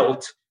we've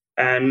built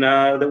and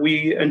that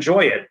we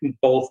enjoy it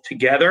both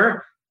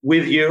together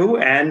with you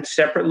and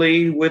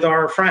separately with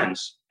our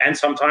friends. And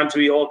sometimes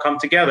we all come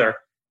together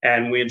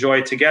and we enjoy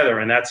it together,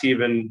 and that's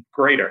even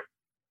greater.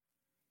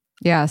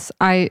 Yes,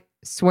 I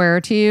swear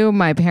to you,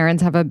 my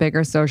parents have a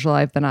bigger social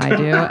life than I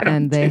do,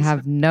 and they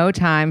have no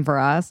time for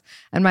us.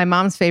 And my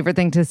mom's favorite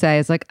thing to say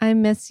is like, I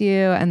miss you.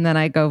 And then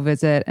I go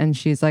visit and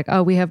she's like,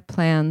 oh, we have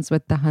plans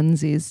with the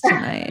Hunzies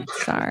tonight.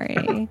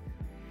 Sorry.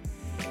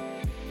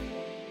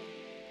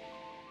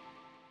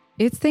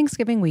 It's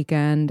Thanksgiving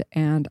weekend,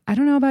 and I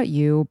don't know about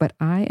you, but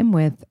I am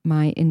with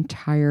my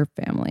entire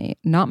family,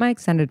 not my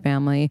extended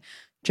family,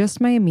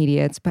 just my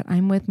immediates, but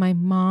I'm with my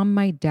mom,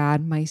 my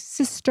dad, my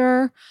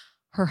sister,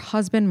 her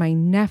husband, my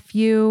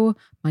nephew,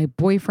 my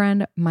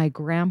boyfriend, my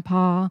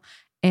grandpa.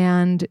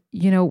 And,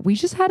 we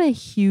just had a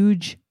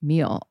huge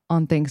meal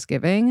on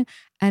Thanksgiving.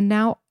 And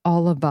now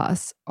all of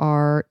us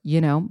are,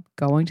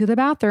 going to the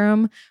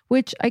bathroom,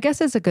 which I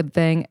guess is a good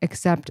thing,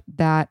 except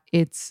that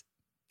it's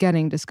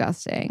getting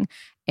disgusting.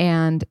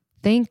 And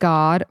thank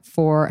God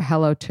for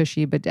Hello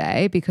Tushy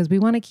Bidet, because we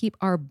want to keep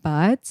our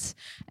butts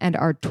and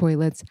our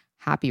toilets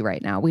happy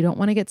right now. We don't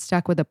want to get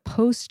stuck with a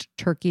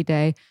post-Turkey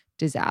Day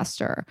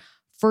disaster.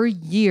 For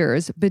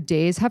years,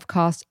 bidets have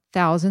cost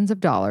thousands of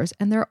dollars,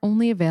 and they're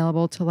only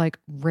available to like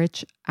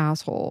rich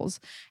assholes.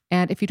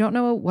 And if you don't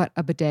know what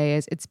a bidet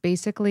is, it's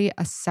basically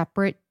a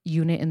separate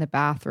unit in the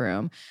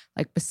bathroom,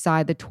 like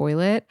beside the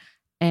toilet.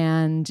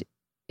 And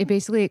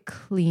it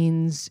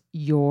cleans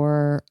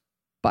your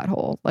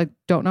butthole. Like,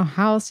 don't know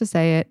how else to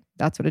say it.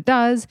 That's what it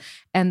does.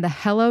 And the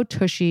Hello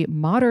Tushy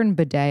modern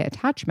bidet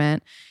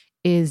attachment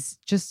is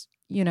just,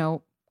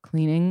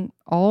 cleaning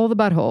all the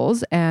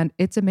buttholes, and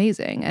it's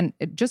amazing. And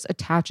it just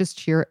attaches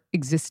to your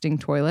existing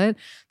toilet.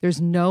 There's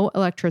no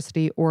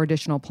electricity or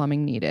additional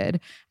plumbing needed.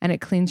 And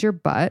it cleans your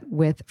butt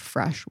with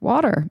fresh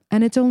water.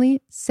 And it's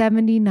only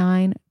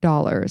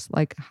 $79.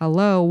 Like,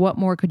 hello, what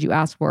more could you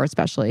ask for,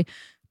 especially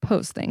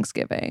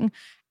post-Thanksgiving?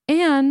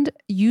 And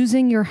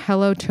using your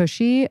Hello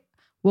Tushy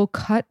will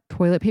cut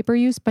toilet paper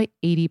use by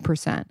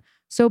 80%.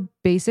 So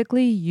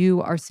basically,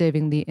 you are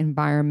saving the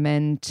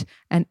environment.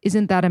 And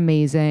isn't that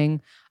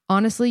amazing?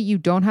 Honestly, you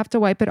don't have to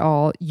wipe it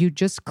all. You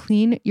just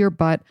clean your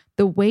butt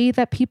the way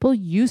that people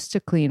used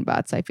to clean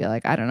butts. I feel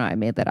like, I don't know, I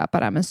made that up,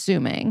 but I'm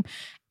assuming.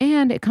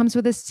 And it comes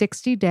with a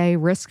 60-day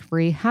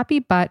risk-free happy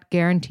butt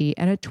guarantee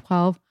and a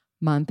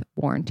 12-month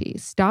warranty.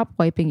 Stop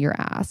wiping your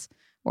ass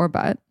or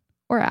butt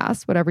or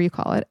ass, whatever you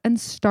call it, and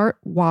start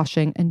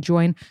washing and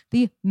join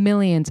the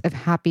millions of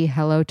happy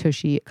Hello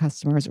Tushy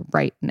customers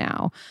right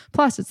now.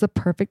 Plus, it's the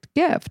perfect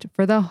gift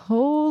for the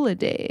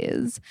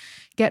holidays.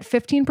 Get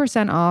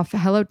 15% off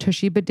Hello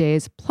Tushy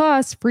bidets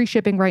plus free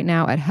shipping right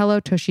now at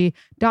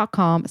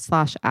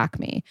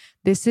hellotushy.com/acme.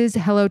 This is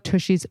Hello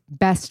Tushy's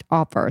best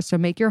offer. So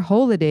make your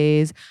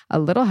holidays a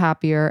little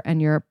happier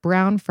and your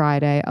Brown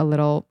Friday a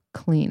little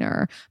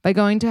cleaner by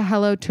going to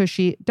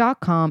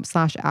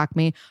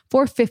hellotushy.com/acme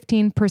for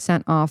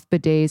 15% off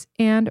bidets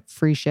and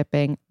free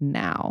shipping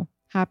now.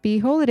 Happy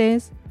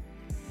holidays.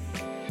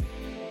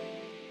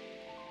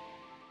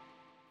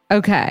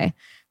 Okay.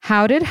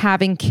 How did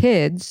having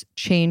kids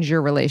change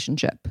your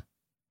relationship?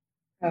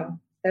 Oh,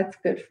 that's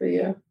good for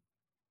you.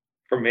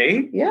 For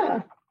me?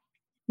 Yeah.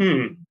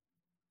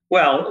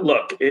 Well,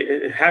 look,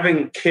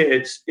 having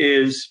kids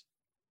is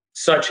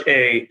such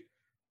a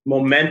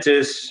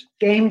momentous,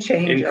 game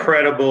changer,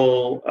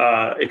 incredible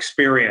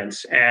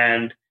experience.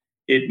 And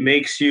it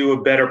makes you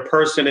a better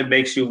person. It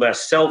makes you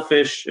less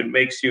selfish. It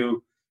makes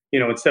you,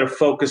 instead of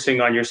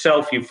focusing on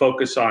yourself, you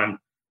focus on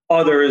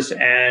others.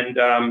 And,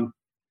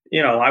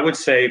 I would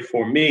say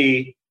for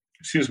me,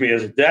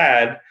 as a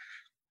dad,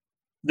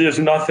 there's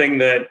nothing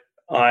that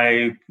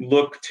I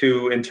look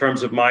to in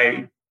terms of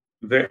my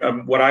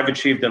what I've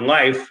achieved in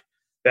life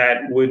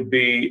that would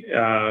be,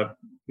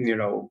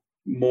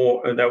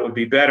 more, that would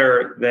be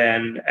better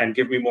than, and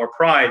give me more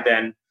pride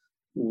than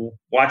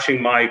watching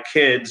my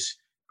kids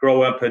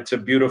grow up into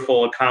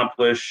beautiful,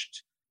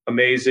 accomplished,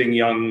 amazing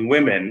young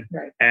women.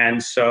 Right.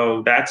 And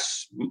so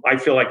I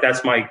feel like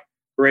that's my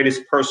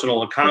greatest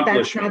personal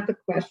accomplishment. But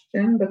that's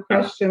not the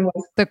question.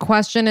 The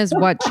question is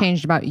what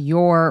changed about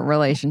your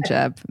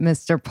relationship,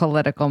 Mr.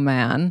 Political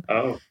Man.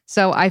 Oh.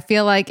 So I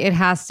feel like it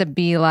has to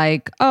be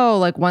like,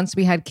 once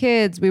we had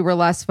kids, we were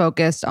less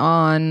focused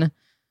on,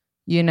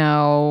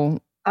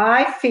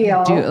 I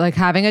feel like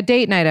having a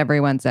date night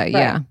every Wednesday. Right.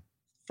 Yeah.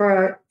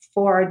 For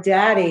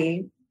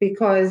daddy,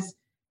 because,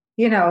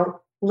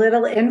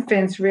 little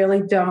infants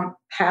really don't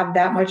have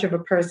that much of a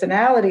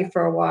personality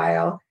for a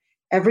while.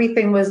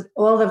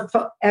 All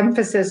the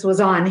emphasis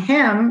was on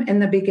him in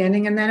the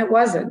beginning, and then it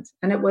wasn't.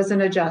 And it was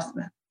an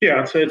adjustment.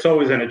 Yeah. So it's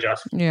always an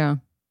adjustment. Yeah.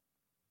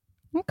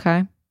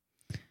 Okay.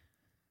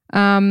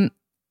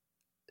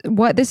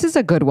 This is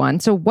a good one.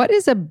 So what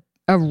is a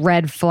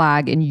red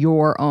flag in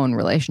your own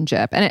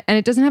relationship? And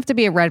it doesn't have to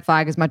be a red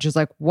flag as much as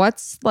like,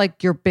 what's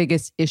like your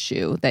biggest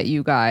issue that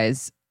you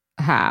guys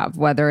have,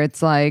 whether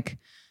it's like,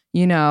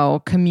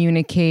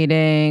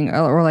 communicating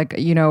or like,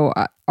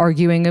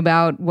 arguing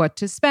about what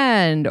to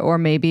spend, or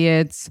maybe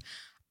it's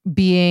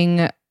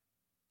being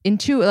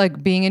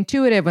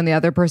intuitive when the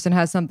other person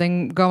has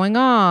something going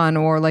on,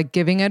 or like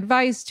giving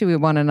advice to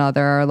one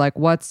another. Like,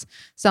 what's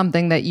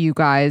something that you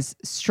guys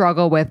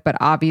struggle with, but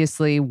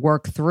obviously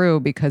work through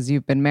because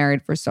you've been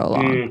married for so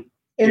long?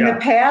 In the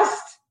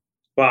past?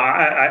 Well,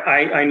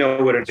 I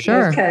know what it is.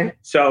 Sure. Okay.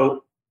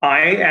 So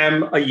I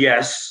am a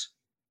yes,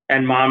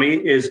 and mommy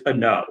is a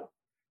no.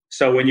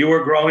 So when you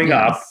were growing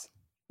up,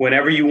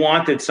 whenever you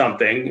wanted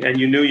something and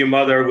you knew your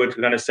mother was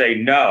going to say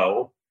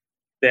no,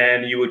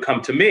 then you would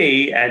come to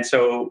me. And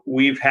so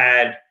we've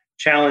had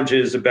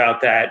challenges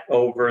about that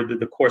over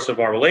the course of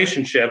our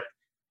relationship.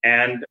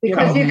 And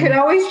because you could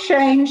always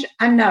change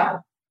a no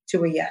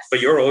to a yes.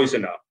 But you're always a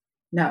no.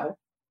 No.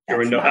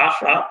 You're a no.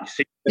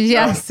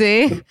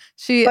 See,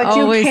 she but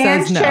always you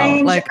can't says no.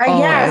 Change like a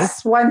always.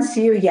 yes once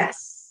you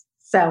yes.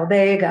 So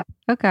there you go.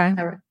 Okay.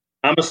 All right.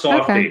 I'm a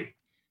softie. Okay.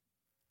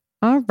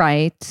 All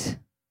right.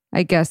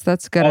 I guess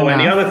that's good enough.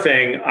 And the other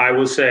thing I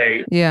will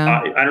say,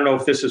 yeah. I don't know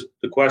if this is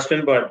the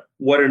question, but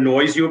what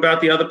annoys you about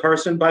the other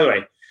person? By the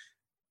way,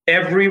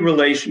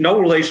 no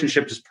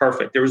relationship is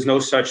perfect. There is no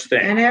such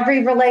thing. And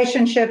every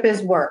relationship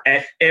is work.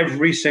 And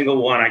every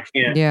single one, I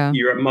can't. Yeah.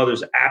 Your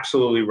mother's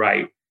absolutely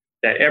right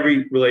that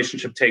every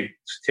relationship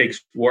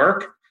takes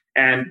work.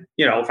 And,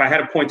 if I had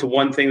to point to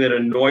one thing that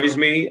annoys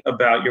me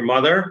about your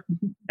mother,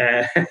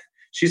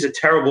 she's a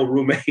terrible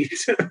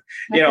roommate.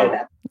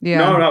 Yeah.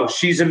 No,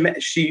 she's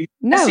messy.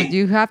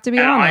 You have to be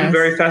honest. I'm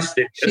very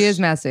fastidious. She is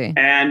messy.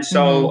 And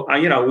so,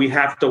 we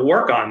have to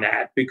work on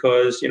that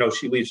because,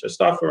 she leaves her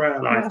stuff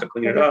around. I have to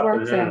clean it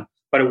up.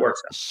 But it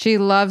works out. She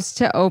loves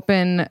to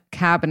open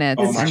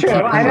cabinets. It's true.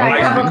 I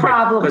have a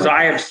problem. Because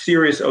I have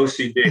serious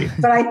OCD.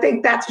 But I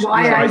think that's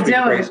why I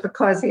do it,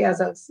 because he has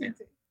OCD.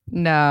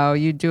 No,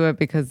 you do it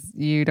because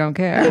you don't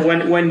care. So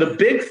when the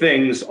big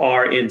things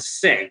are in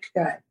sync,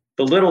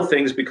 the little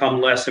things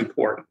become less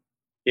important.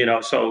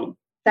 So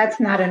that's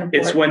not an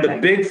important It's when the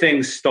thing. big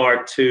things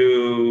start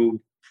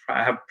to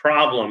have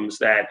problems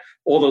that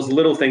all those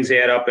little things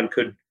add up and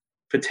could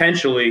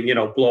potentially,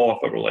 blow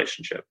up a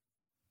relationship.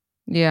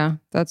 Yeah,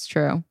 that's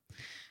true.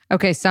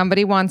 Okay,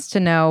 somebody wants to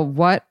know,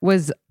 what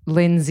was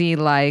Lindsay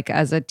like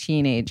as a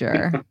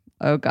teenager?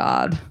 Oh,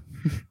 God.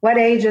 What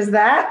age is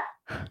that?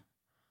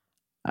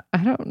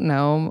 I don't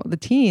know. The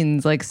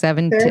teens, like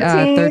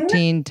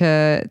 13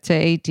 to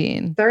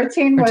 18.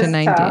 13 was to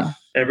 19.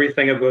 tough.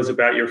 Everything was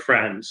about your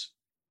friends.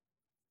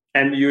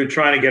 And you were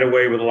trying to get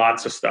away with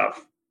lots of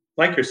stuff,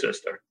 like your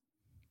sister.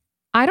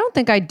 I don't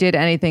think I did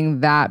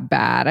anything that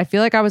bad. I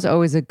feel like I was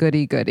always a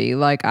goody-goody.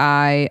 Like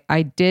I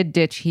did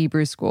ditch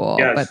Hebrew school,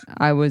 but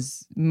I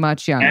was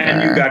much younger.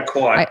 And you got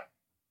caught.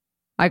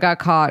 I got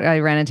caught. I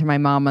ran into my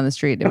mom on the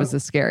street. It was the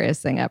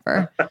scariest thing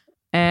ever.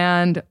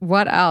 And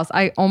what else?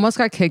 I almost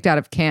got kicked out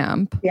of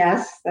camp.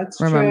 Yes, that's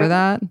true. Remember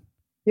that?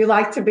 You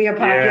like to be a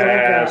popular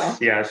girl.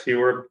 Yes. You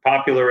were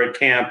popular at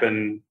camp,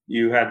 and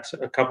you had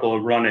a couple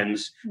of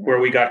run-ins where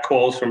we got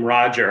calls from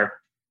Roger,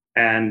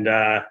 and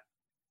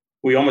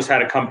we almost had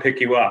to come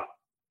pick you up.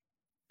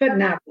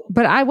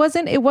 But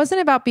it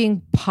wasn't about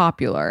being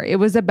popular. It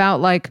was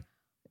about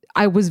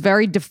I was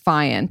very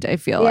defiant, I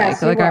feel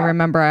like. I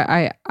remember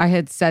I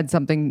had said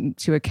something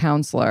to a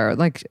counselor.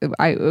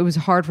 It was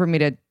hard for me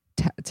to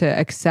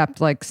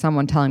accept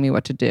someone telling me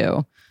what to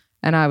do.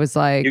 And I was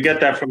like, you get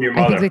that from your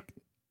mother.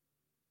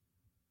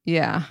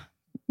 Yeah,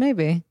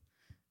 maybe.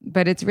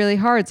 But it's really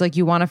hard. It's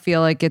you want to feel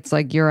like it's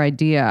your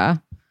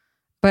idea.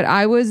 But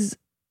I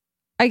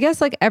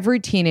guess every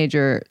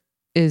teenager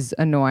is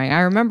annoying.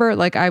 I remember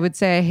I would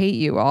say I hate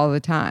you all the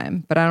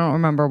time, but I don't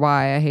remember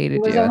why I hated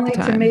you at the time. It was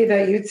only to me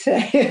that you'd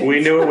say it. We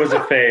knew it was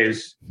a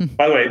phase.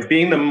 By the way,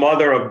 being the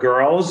mother of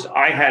girls,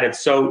 I had it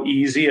so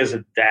easy as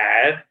a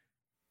dad.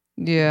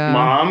 Yeah.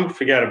 Mom,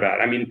 forget about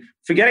it. I mean,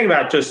 forgetting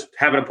about just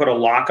having to put a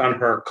lock on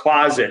her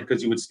closet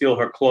because you would steal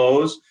her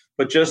clothes,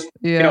 but just,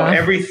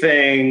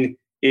 everything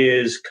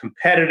is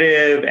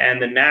competitive,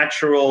 and the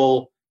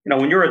natural,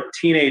 when you're a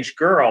teenage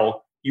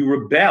girl, you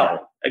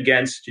rebel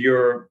against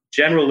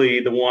generally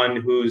the one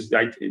who's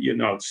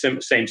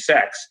same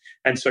sex.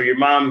 And so your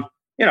mom,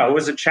 it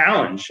was a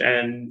challenge.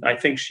 And I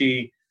think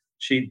she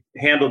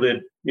handled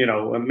it,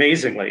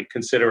 amazingly,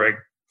 considering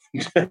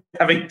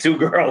having two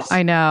girls.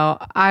 I know.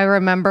 I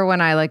remember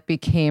when I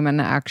became an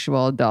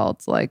actual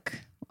adult,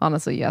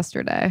 honestly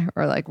yesterday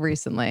or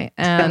recently.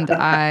 And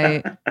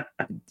I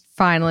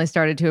finally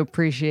started to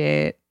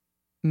appreciate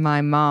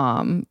my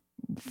mom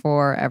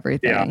for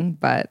everything.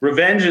 But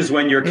revenge is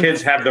when your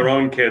kids have their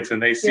own kids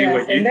and they see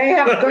what you... and they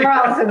have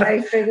girls and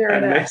they figure it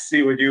out. And they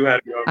see what you had.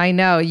 I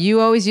know. You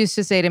always used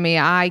to say to me,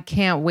 I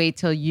can't wait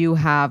till you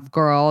have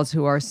girls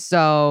who are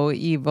so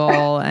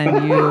evil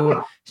and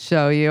you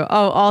show you.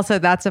 Oh, also,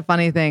 that's a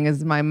funny thing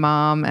is my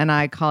mom and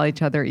I call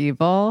each other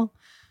evil.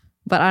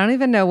 But I don't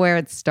even know where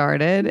it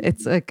started.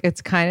 It's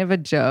it's kind of a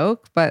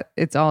joke, but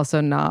it's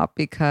also not,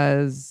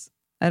 because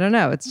I don't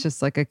know. It's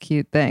just a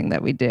cute thing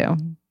that we do.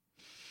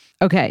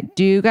 Okay.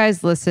 Do you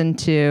guys listen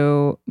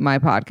to my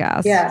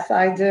podcast? Yes,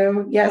 I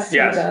do. Yes, he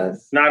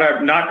does. Not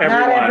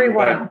everyone.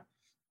 But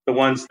the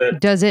ones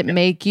that... Does it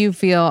make you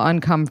feel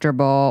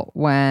uncomfortable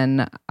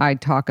when I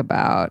talk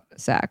about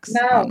sex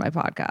on my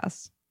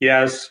podcast?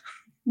 Yes.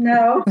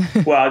 No.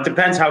 Well, it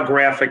depends how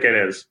graphic it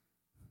is.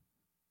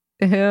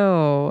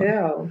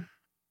 Ew.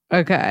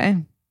 Okay.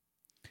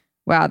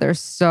 Wow, there's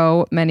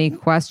so many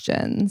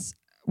questions.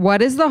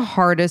 What is the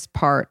hardest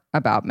part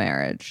about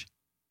marriage?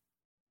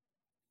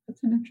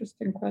 That's an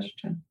interesting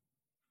question.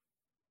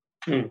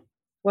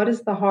 What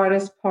is the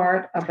hardest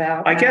part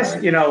about I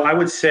marriage? guess, I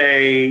would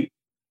say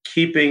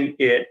keeping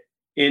it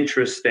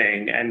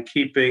interesting and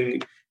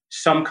keeping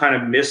some kind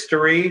of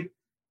mystery,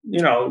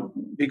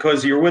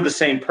 because you're with the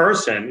same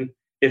person.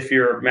 If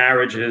your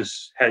marriage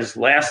has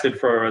lasted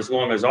for as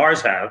long as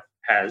ours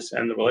has,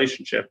 and the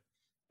relationship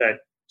that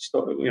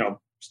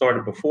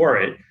started before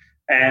it.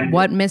 And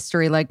what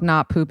mystery? Like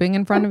not pooping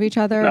in front of each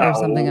other or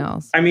something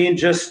else? I mean,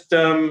 just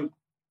I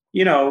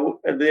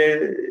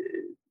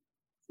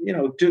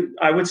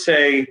would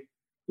say,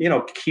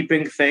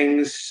 keeping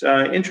things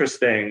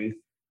interesting.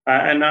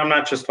 And I'm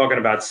not just talking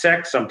about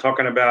sex. I'm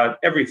talking about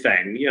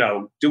everything,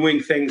 doing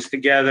things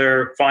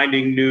together,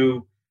 finding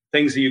new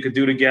things that you could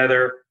do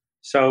together.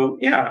 So,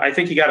 yeah, I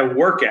think you got to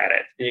work at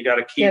it, and you got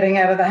to keep getting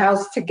out of the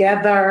house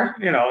together.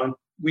 And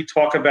we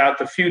talk about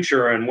the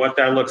future and what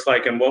that looks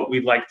like and what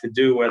we'd like to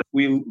do. And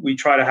we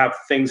try to have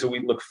things that we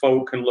can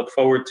look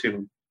forward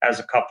to as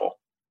a couple.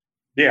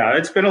 Yeah,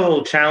 it's been a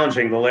little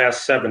challenging the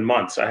last 7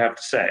 months, I have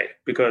to say,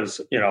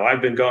 because,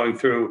 I've been going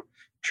through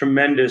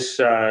tremendous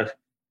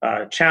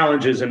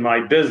challenges in my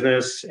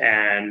business,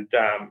 and,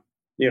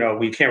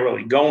 we can't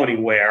really go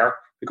anywhere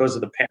because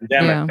of the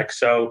pandemic. Yeah.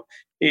 So,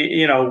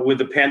 with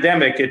the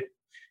pandemic, it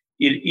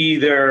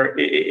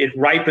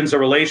ripens a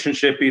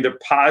relationship either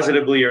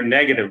positively or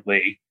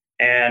negatively.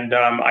 And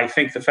I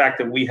think the fact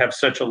that we have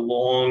such a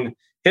long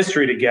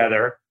history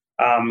together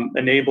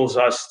enables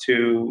us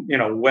to,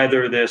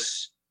 weather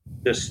this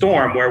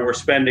storm where we're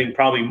spending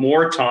probably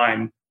more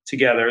time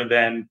together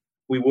than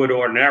we would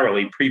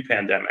ordinarily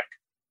pre-pandemic.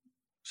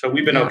 So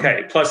we've been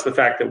okay. Plus the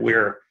fact that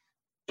we're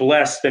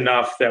blessed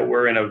enough that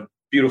we're in a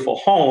beautiful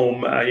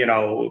home,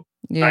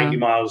 90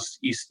 miles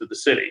east of the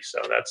city. So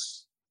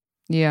that's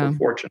we're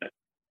fortunate.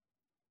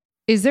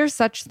 Is there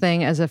such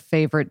thing as a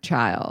favorite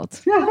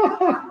child?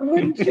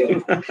 Wouldn't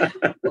you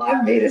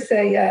want me to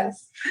say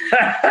yes?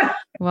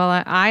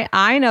 Well,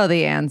 I know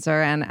the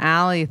answer, and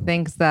Allie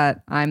thinks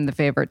that I'm the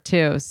favorite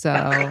too.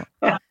 So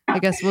I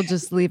guess we'll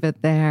just leave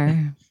it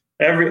there.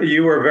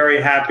 You were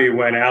very happy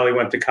when Allie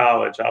went to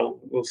college.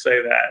 We'll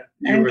say that.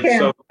 You were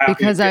so happy.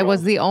 Because I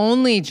was the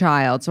only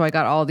child, so I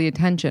got all the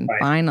attention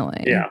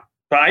finally. Yeah.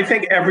 But I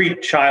think every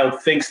child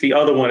thinks the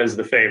other one is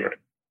the favorite.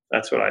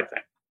 That's what I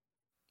think.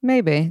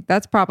 Maybe.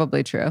 That's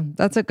probably true.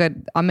 That's a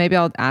good, maybe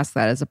I'll ask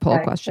that as a poll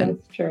question.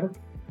 That's true.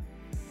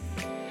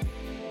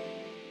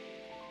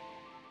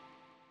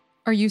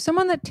 Are you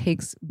someone that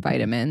takes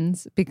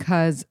vitamins?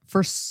 Because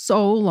for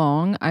so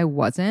long I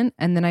wasn't.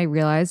 And then I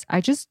realized I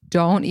just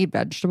don't eat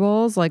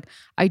vegetables. Like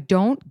I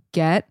don't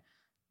get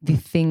the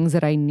things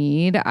that I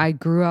need. I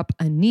grew up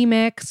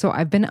anemic. So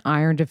I've been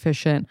iron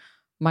deficient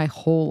my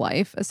whole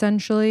life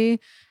essentially.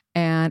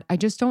 And I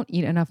just don't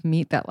eat enough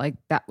meat that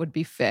would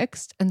be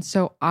fixed. And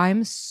so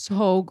I'm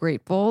so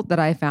grateful that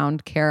I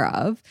found Care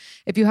Of.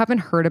 If you haven't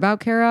heard about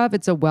Care Of,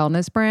 it's a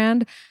wellness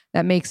brand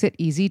that makes it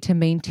easy to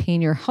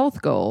maintain your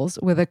health goals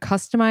with a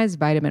customized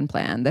vitamin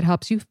plan that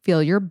helps you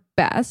feel your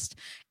best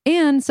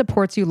and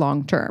supports you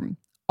long term.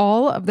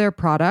 All of their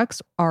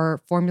products are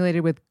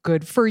formulated with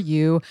good for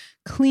you,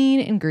 clean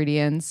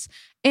ingredients,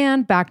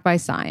 and backed by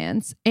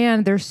science.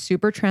 And they're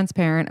super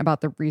transparent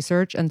about the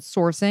research and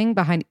sourcing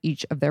behind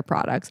each of their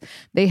products.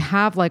 They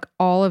have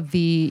all of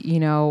the,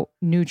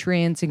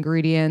 nutrients,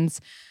 ingredients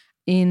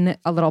in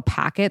a little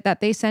packet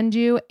that they send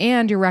you.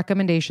 And your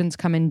recommendations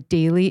come in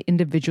daily,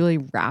 individually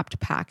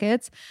wrapped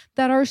packets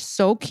that are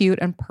so cute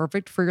and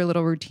perfect for your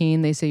little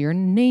routine. They say your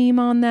name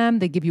on them.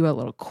 They give you a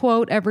little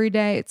quote every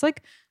day. It's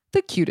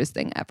the cutest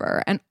thing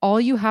ever. And all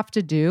you have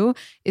to do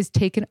is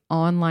take an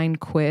online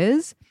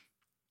quiz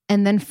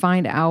and then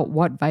find out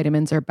what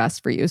vitamins are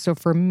best for you. So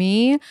for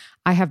me,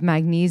 I have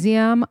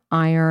magnesium,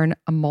 iron,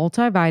 a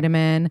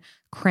multivitamin,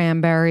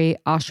 cranberry,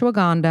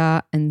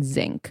 ashwagandha, and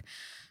zinc.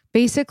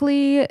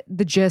 Basically,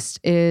 the gist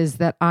is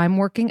that I'm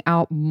working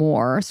out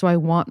more, so I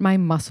want my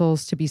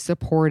muscles to be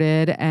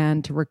supported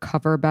and to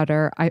recover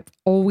better. I've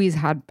always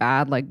had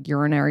bad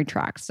urinary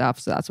tract stuff,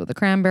 so that's what the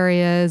cranberry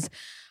is.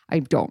 I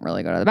don't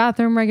really go to the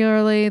bathroom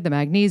regularly, the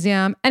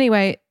magnesium.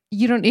 Anyway,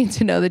 you don't need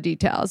to know the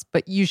details,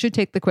 but you should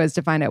take the quiz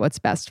to find out what's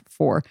best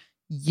for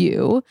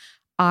you.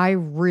 I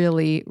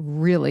really,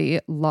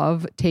 really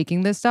love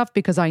taking this stuff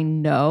because I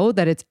know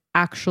that it's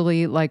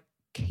actually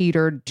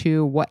catered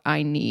to what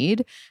I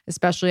need,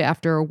 especially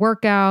after a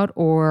workout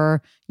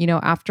or,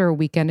 after a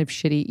weekend of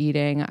shitty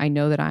eating. I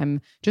know that I'm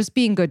just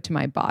being good to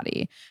my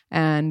body.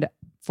 And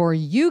for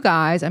you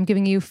guys, I'm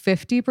giving you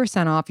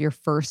 50% off your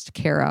first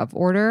Care Of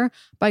order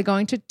by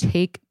going to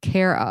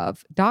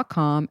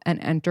takecareof.com and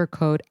enter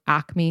code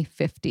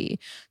ACME50.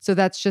 So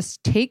that's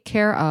just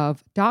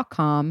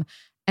takecareof.com,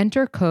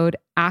 enter code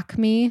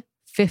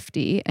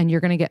ACME50, and you're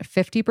going to get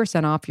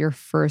 50% off your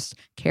first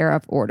Care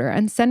Of order.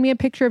 And send me a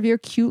picture of your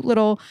cute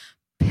little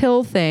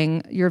pill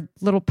thing, your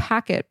little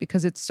packet,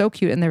 because it's so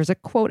cute. And there's a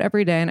quote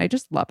every day, and I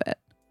just love it.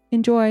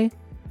 Enjoy.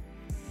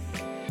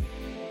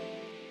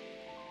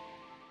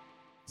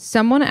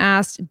 Someone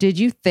asked, did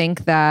you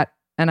think that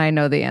and I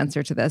know the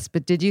answer to this,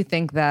 but did you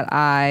think that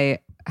I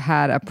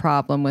had a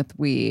problem with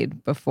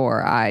weed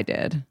before I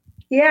did?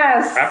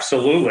 Yes.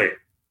 Absolutely.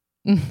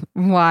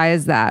 Why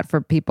is that for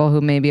people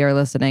who maybe are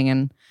listening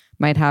and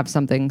might have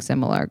something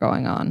similar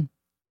going on?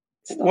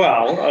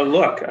 Well,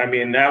 look, I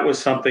mean, that was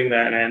something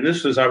that, and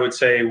this was, I would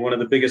say, one of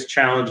the biggest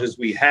challenges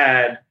we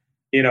had,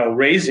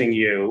 raising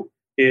you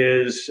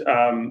is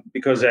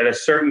because at a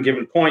certain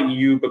given point,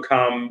 you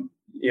become,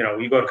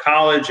 you go to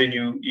college and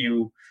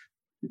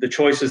the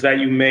choices that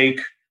you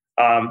make,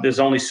 there's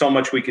only so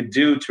much we could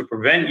do to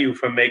prevent you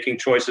from making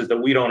choices that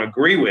we don't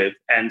agree with.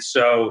 And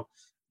so,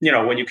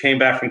 when you came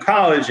back from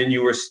college and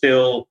you were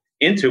still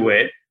into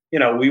it,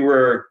 we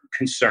were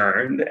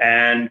concerned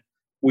and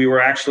we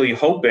were actually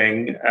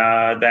hoping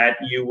that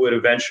you would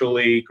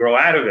eventually grow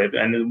out of it.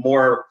 And the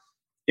more,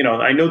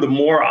 I know the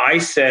more I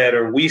said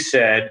or we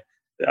said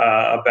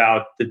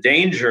about the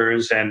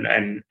dangers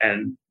and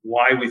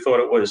why we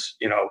thought it was,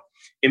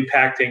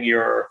 impacting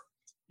your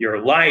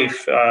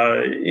life,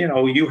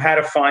 you had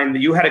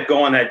to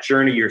go on that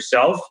journey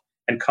yourself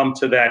and come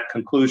to that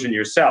conclusion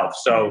yourself.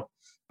 So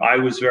I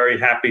was very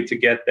happy to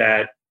get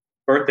that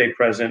birthday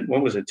present.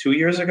 What was it, 2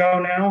 years ago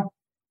now?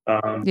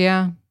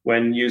 Yeah.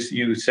 When you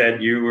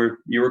said you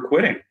were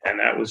quitting, and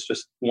that was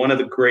just one of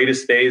the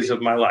greatest days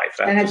of my life.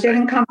 And it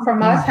didn't come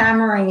from us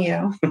hammering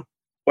you.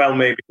 Well,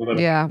 maybe a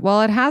little. Yeah.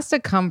 Well, it has to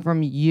come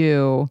from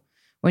you.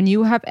 When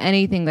you have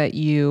anything that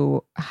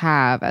you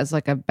have as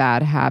like a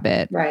bad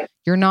habit, right,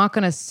 you're not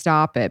going to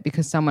stop it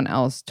because someone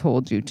else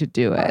told you to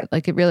do it. Right.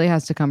 Like it really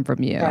has to come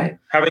from you. Right.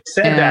 Having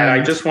said that, I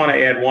just want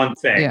to add one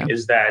thing,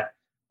 is that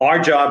our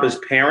job as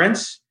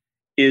parents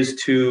is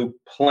to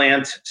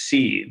plant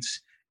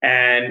seeds.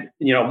 And,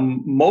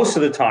 most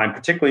of the time,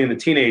 particularly in the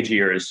teenage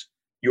years,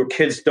 your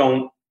kids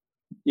don't,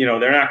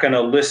 they're not going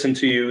to listen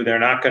to you. They're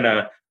not going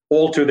to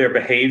alter their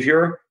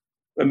behavior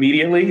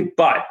immediately.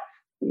 But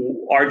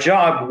our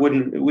job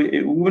we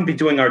wouldn't be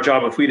doing our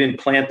job if we didn't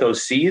plant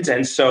those seeds.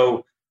 And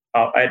so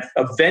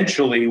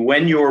eventually,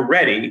 when you're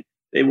ready,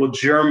 they will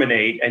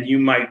germinate and you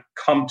might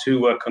come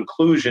to a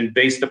conclusion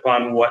based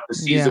upon what the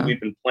seeds that we've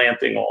been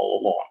planting all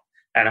along.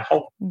 And I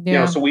hope,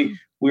 so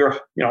we're,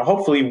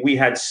 hopefully we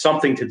had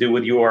something to do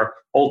with your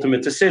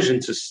ultimate decision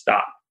to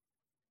stop.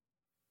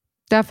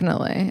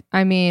 Definitely.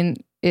 I mean,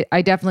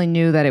 I definitely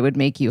knew that it would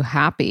make you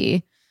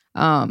happy.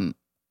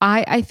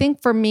 I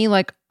think for me,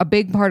 like a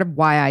big part of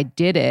why I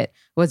did it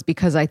was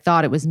because I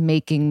thought it was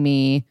making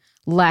me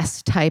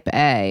less type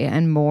A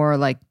and more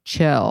like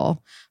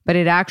chill, but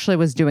it actually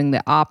was doing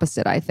the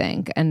opposite, I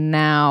think. And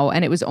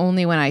it was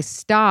only when I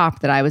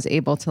stopped that I was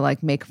able to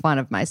like make fun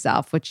of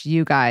myself, which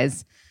you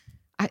guys,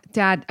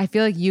 Dad, I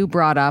feel like you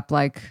brought up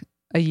like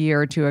a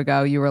year or two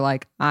ago. You were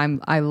like,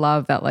 I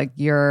love that like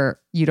you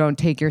don't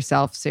take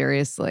yourself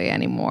seriously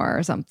anymore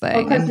or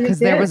something. Because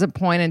there was a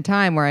point in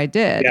time where I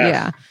did. Yes,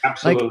 yeah.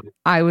 Absolutely.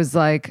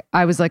 Like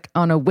I was like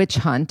on a witch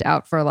hunt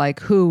out for like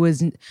who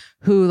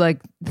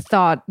like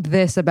thought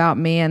this about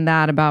me and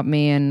that about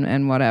me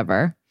and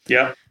whatever.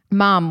 Yeah.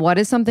 Mom, what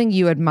is something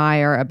you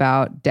admire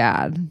about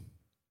Dad?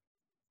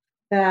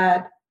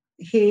 That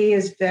he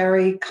is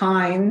very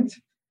kind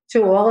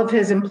to all of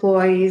his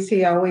employees.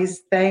 He always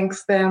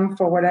thanks them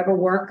for whatever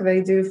work they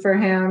do for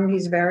him.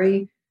 He's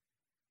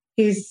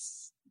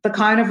the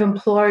kind of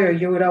employer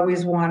you would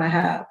always want to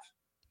have.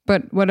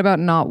 But what about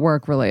not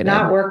work related?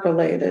 Not work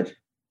related.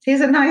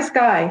 He's a nice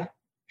guy.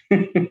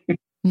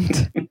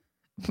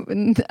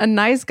 A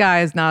nice guy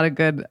is not a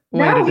good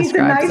way to describe someone. No, he's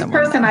a nice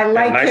person. I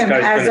like him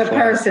as a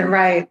person,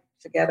 right?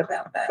 Forget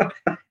about that.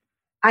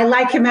 I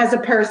like him as a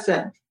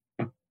person.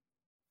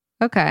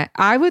 Okay.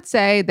 I would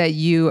say that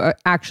you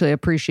actually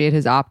appreciate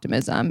his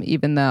optimism,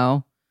 even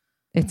though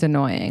it's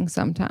annoying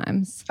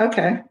sometimes.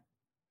 Okay.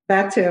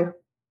 That too.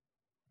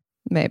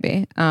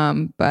 Maybe.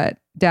 But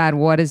Dad,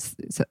 what is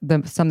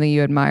something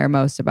you admire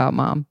most about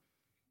Mom?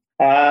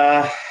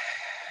 I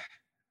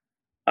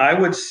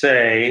would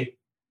say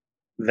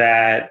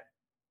that,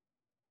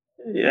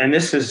 and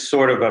this is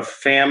sort of a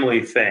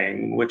family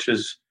thing, which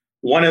is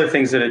one of the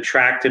things that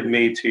attracted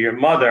me to your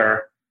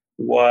mother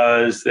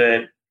was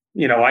that,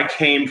 I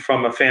came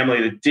from a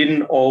family that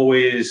didn't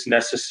always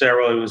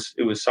necessarily,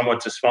 it was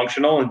somewhat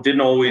dysfunctional and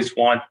didn't always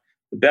want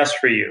the best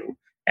for you.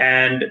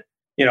 And,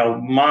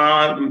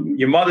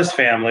 your mother's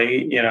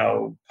family,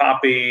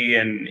 Poppy,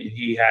 and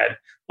he had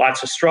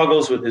lots of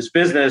struggles with his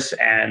business.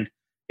 And,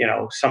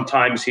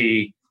 sometimes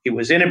he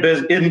was in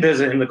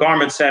business in the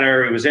garment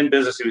center, he was in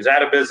business, he was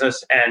out of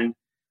business. And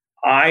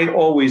I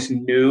always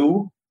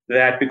knew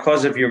that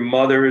because of your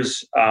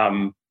mother's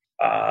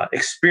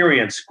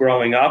experience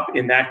growing up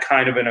in that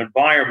kind of an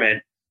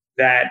environment,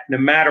 that no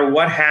matter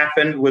what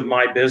happened with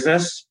my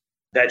business,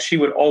 that she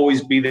would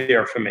always be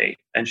there for me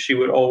and she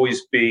would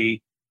always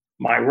be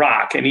my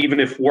rock. And even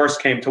if worse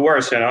came to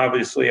worse, and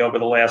obviously over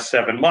the last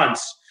 7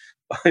 months,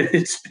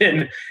 it's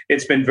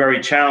been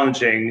very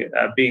challenging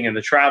being in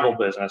the travel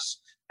business.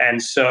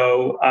 And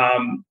so,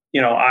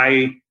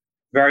 I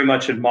very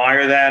much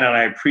admire that and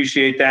I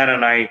appreciate that.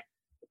 And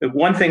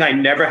one thing I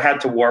never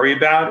had to worry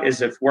about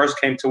is if worse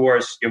came to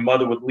worse, your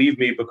mother would leave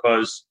me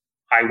because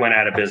I went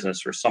out of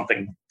business or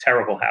something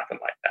terrible happened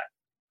like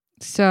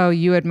that. So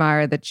you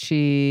admire that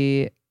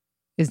she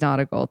is not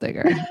a gold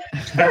digger.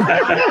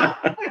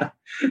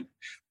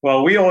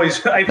 Well,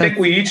 I think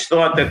we each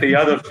thought that the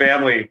other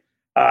family,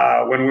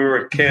 when we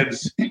were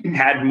kids,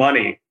 had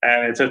money.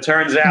 And it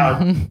turns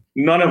out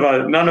none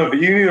of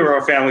either of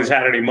our families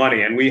had any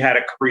money. And we had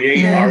to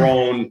create our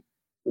own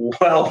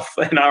wealth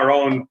and our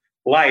own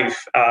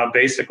life,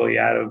 basically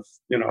out of,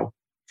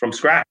 from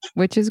scratch.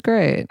 Which is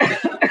great.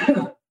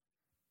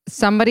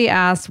 Somebody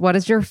asked, what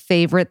is your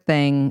favorite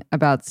thing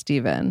about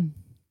Stephen?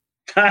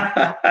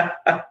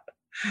 I'll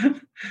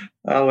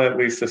let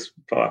Lisa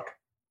talk.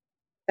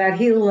 That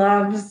he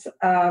loves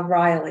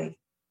Riley.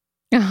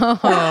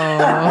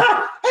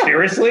 Oh.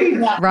 Seriously?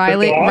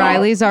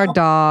 Riley's our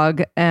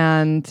dog,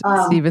 and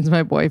Stephen's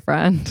my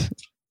boyfriend.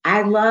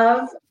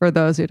 For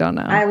those who don't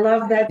know. I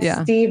love that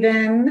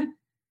Stephen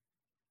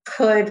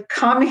could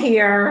come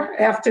here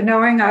after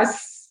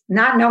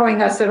not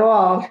knowing us at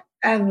all,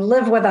 and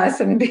live with us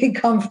and be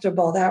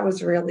comfortable. That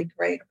was really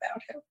great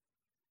about him.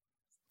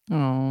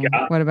 Oh,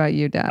 yeah. What about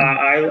you, Dad?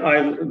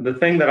 The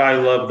thing that I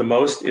love the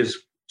most is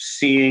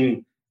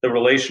seeing the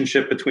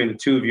relationship between the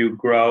two of you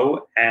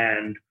grow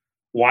and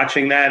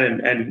watching that.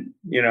 And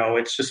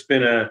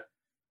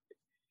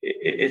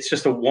it's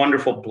just a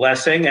wonderful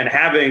blessing. And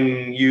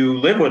having you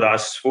live with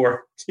us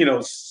for, I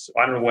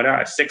don't know,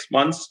 whatever, 6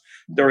 months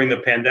during the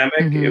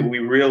pandemic, we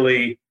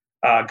really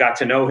got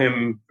to know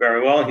him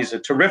very well. He's a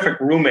terrific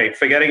roommate,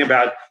 forgetting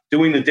about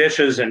doing the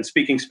dishes and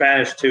speaking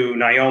Spanish to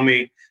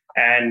Naomi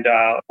and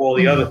all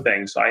the other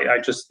things. I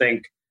just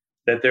think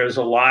that there's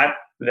a lot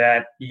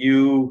that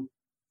you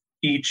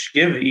each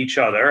give each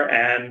other.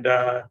 And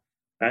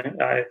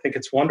I think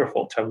it's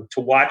wonderful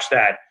to watch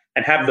that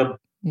and have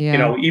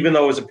even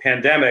though it was a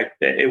pandemic,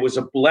 it was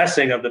a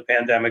blessing of the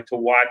pandemic to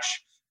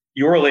watch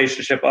your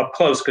relationship up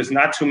close, because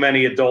not too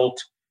many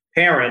adult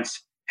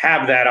parents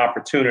have that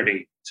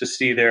opportunity to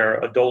see their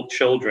adult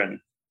children,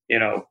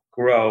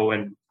 grow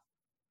and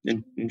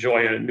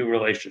enjoy a new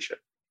relationship.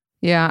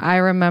 Yeah, I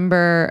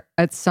remember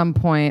at some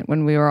point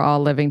when we were all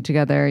living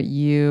together,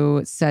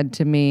 you said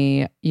to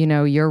me,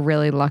 you're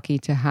really lucky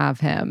to have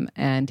him,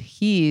 and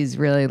he's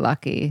really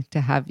lucky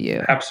to have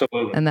you.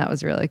 Absolutely. And that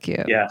was really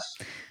cute. Yes.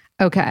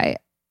 Okay.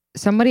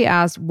 Somebody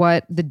asked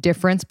what the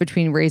difference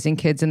between raising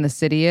kids in the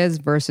city is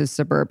versus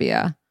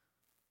suburbia.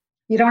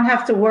 You don't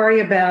have to worry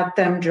about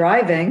them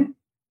driving.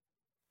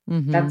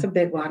 That's a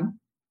big one.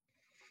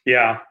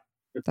 Yeah.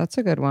 That's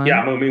a good one. Yeah,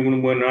 I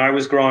mean, when I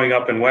was growing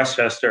up in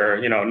Westchester,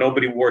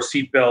 nobody wore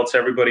seatbelts.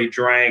 Everybody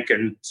drank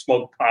and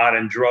smoked pot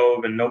and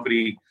drove, and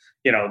nobody,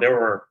 there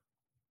were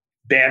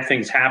bad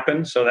things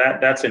happen. So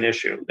that's an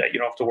issue that you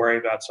don't have to worry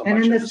about so much.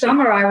 And in the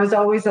summer, I was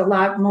always a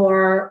lot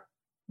more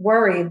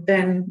worried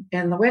than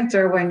in the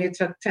winter when you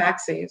took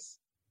taxis.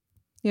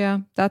 Yeah,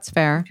 that's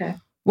fair. Okay.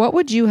 What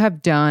would you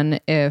have done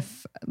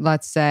if,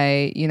 let's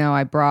say,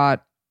 I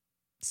brought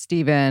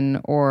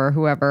Stephen or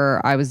whoever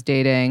I was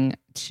dating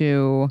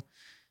to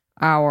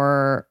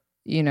our,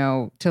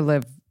 to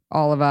live,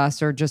 all of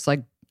us, or just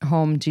like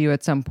home to you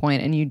at some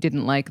point, and you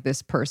didn't like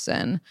this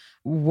person?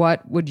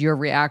 What would your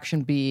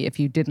reaction be if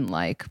you didn't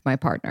like my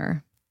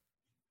partner?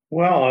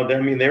 Well,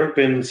 there have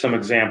been some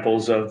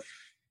examples of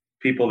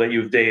people that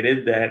you've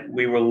dated that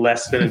we were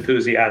less than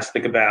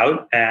enthusiastic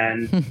about,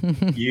 and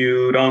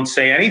you don't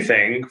say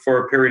anything for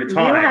a period of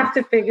time. You have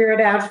to figure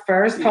it out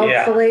first,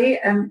 hopefully.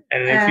 Yeah. And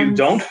if you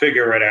don't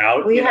figure it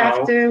out, we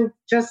have to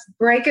just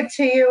break it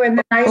to you in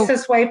the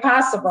nicest way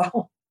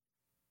possible.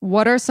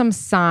 What are some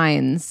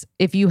signs,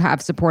 if you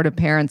have supportive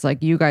parents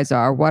like you guys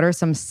are, what are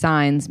some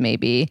signs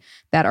maybe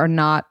that are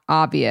not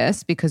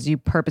obvious because you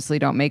purposely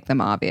don't make them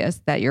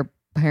obvious that your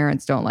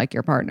parents don't like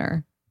your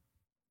partner?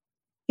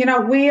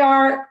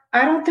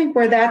 I don't think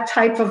we're that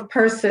type of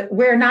person.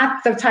 We're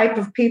not the type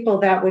of people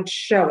that would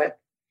show it.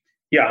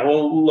 Yeah,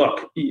 well,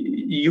 look,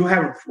 you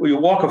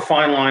walk a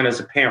fine line as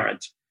a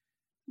parent.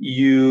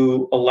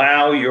 You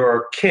allow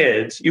your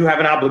kids, you have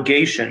an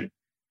obligation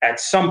at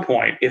some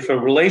point, if a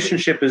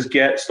relationship is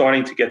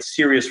starting to get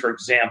serious, for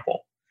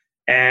example,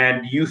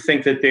 and you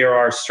think that there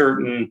are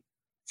certain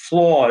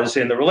flaws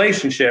in the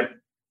relationship,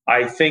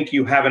 I think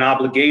you have an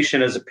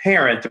obligation as a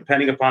parent,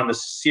 depending upon the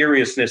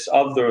seriousness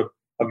of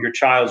your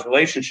child's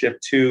relationship,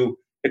 to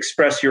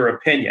express your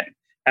opinion.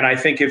 And I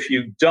think if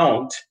you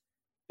don't,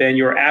 then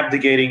you're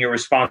abdicating your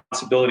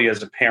responsibility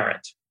as a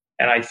parent.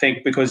 And I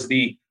think because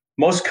the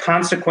most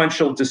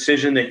consequential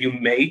decision that you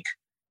make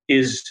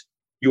is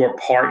your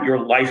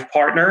life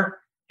partner.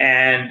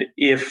 And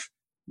if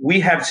we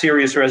have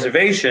serious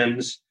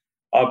reservations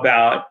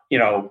about,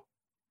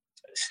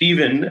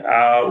 Stephen,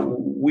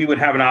 we would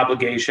have an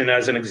obligation,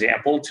 as an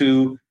example,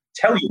 to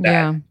tell you that.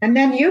 Yeah. And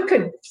then you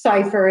could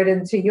cipher it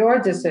into your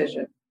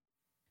decision.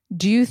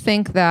 Do you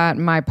think that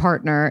my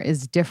partner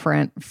is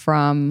different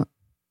from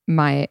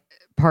my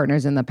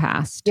partners in the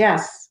past?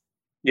 Yes.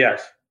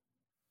 Yes.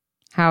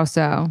 How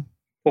so?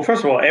 Well,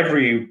 first of all,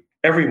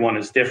 everyone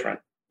is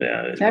different.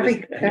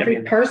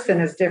 Every person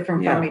is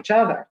different from each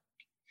other.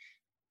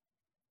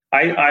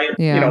 I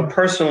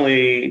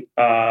personally,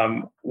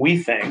 we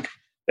think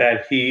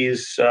that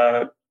he's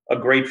a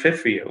great fit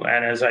for you.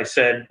 And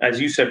as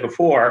you said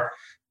before,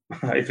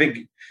 I think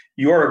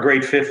you're a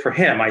great fit for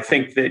him. I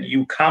think that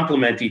you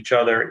complement each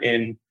other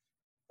in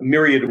a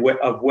myriad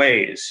of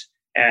ways.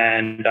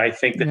 And I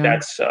think that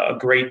that's a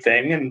great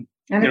thing. And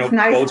it's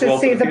nice to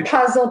see the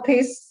puzzle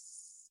piece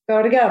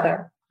go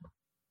together.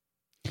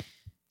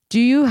 Do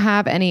you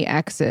have any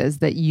exes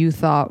that you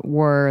thought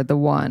were the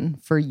one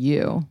for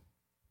you?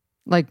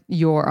 Like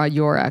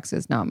your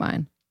exes, not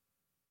mine.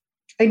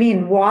 I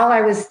mean,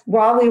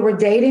 while we were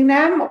dating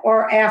them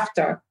or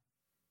after?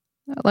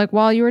 Like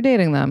while you were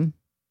dating them?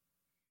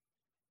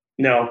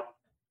 No.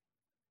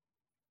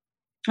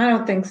 I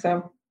don't think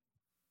so.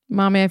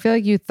 Mommy, I feel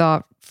like you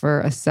thought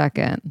for a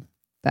second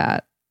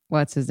that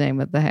what's his name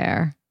with the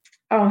hair?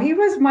 Oh, he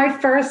was my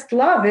first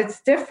love.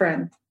 It's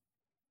different.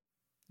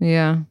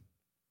 Yeah.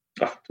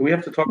 Oh, do we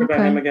have to talk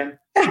about him again?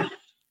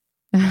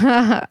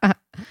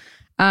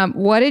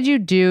 What did you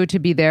do to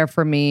be there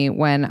for me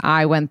when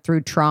I went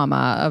through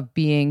trauma of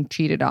being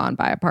cheated on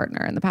by a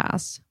partner in the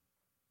past?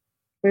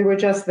 We were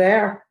just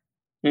there.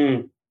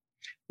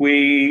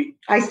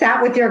 I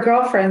sat with your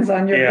girlfriends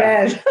on your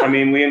bed. I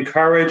mean, we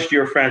encouraged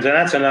your friends. And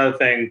that's another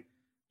thing,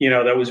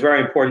 that was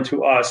very important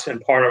to us and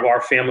part of our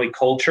family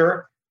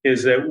culture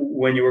is that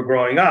when you were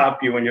growing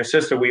up, you and your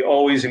sister, we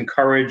always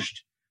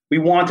we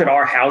wanted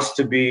our house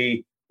to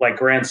be like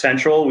Grand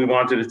Central. We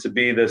wanted it to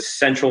be the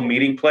central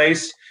meeting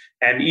place.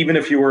 And even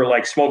if you were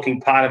like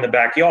smoking pot in the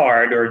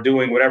backyard or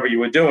doing whatever you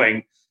were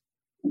doing,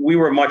 we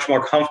were much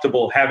more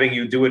comfortable having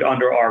you do it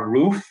under our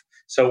roof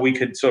so we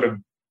could sort of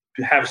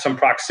have some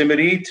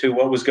proximity to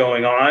what was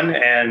going on.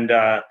 And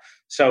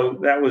so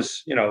that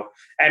was,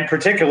 and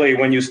particularly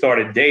when you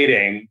started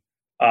dating,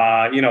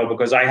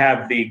 because I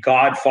have the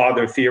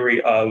godfather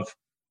theory of,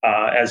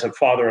 as a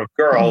father of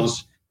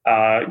girls,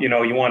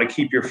 you want to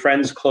keep your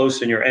friends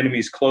close and your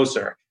enemies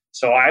closer.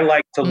 So I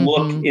like to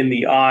look in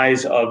the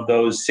eyes of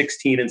those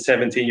 16 and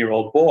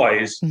 17-year-old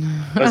boys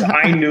because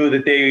I knew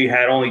that they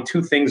had only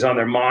two things on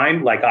their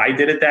mind, like I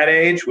did at that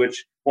age,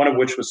 one of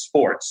which was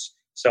sports.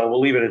 So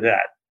we'll leave it at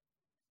that.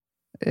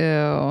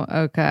 Ew.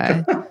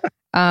 Okay.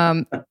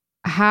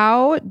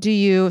 How do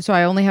you, so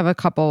I only have a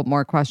couple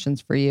more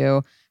questions for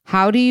you.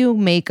 How do you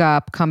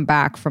come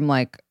back from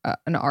like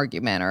an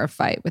argument or a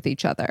fight with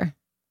each other?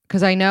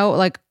 Because I know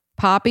like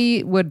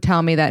Poppy would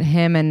tell me that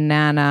him and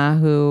Nana,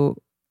 who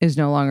is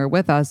no longer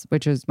with us,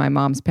 which is my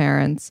mom's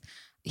parents,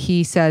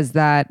 he says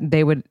that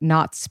they would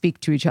not speak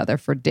to each other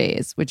for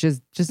days, which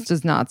is just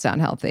does not sound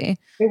healthy.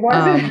 It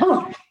wasn't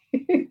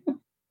healthy.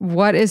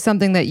 What is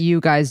something that you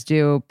guys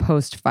do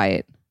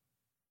post-fight?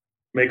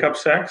 Make-up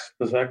sex?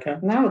 Does that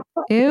count? No.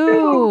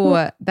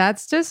 Ew,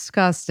 that's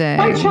disgusting.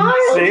 My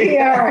child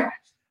here.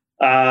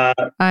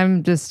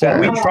 I'm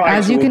disturbed.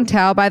 As you can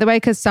tell, by the way,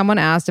 because someone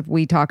asked if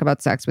we talk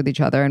about sex with each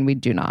other, and we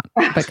do not.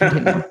 But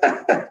continue.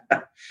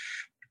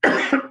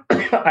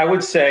 I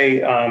would say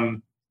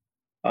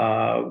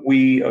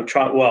we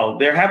try. Well,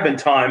 there have been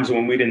times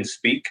when we didn't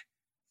speak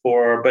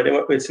but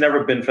it's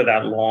never been for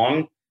that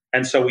long.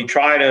 And so we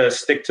try to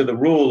stick to the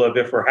rule of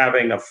if we're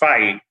having a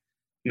fight,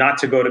 not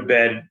to go to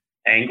bed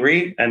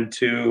angry and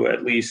to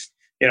at least,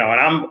 and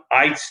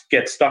I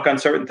get stuck on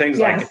certain things.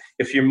 Yes. Like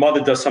if your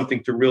mother does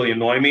something to really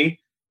annoy me,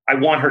 I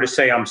want her to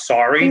say, I'm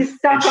sorry. She's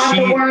stuck on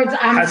the words,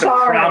 I'm sorry. Has a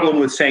problem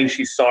with saying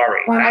she's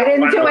sorry. When I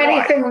didn't do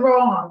anything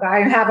wrong,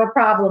 I have a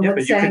problem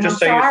with saying I'm sorry. You could just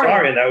say you're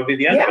sorry and that would be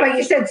the end of it. Yeah, but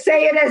you said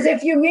say it as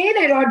if you mean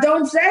it or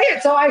don't say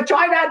it. So I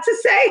try not to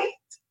say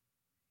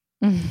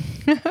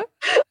it.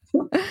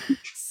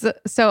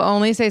 So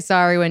only say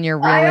sorry when you're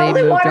really I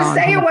only want to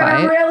say it when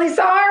fight. I'm really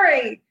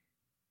sorry.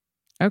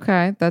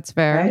 Okay, that's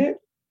fair. Right?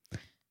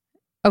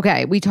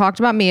 Okay, we talked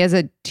about me as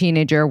a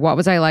teenager. What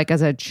was I like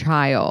as a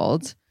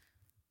child?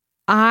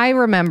 I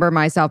remember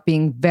myself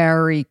being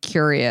very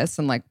curious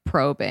and like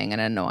probing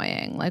and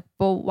annoying. Like,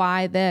 but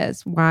why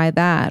this? Why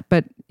that?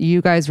 But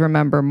you guys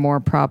remember more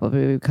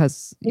probably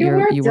because you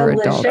were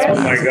adults. Oh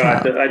my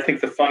God. I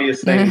think the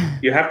funniest thing,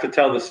 you have to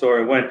tell the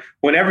story.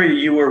 Whenever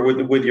you were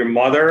with your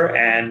mother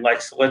and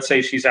like, let's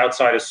say she's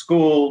outside of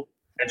school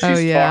and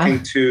she's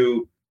talking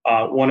to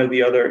one of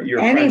the other, your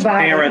friend's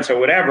parents or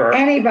whatever.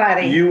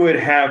 Anybody. You would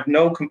have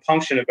no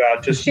compunction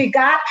about just.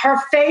 Her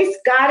face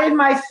got in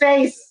my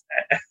face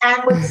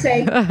and would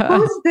say,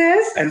 who's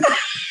this? And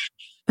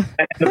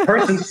the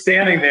person's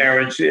standing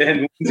there and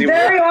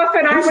very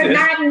often I would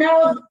not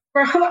know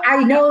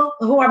I know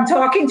who I'm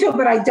talking to,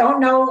 but I don't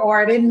know,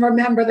 or I didn't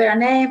remember their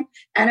name.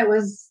 And it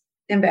was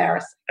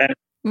embarrassing.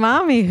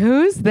 Mommy,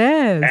 who's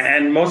this?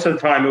 And most of the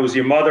time it was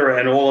your mother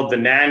and all of the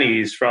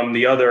nannies from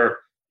the other,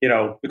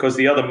 because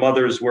the other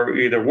mothers were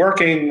either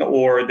working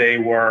or they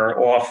were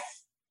off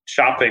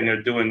shopping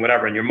or doing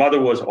whatever. And your mother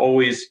was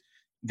always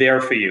there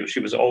for you. She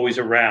was always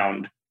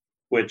around,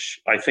 which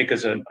I think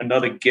is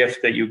another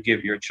gift that you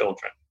give your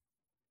children,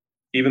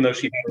 even though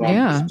she had her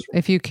own business.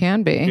 If you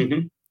can be.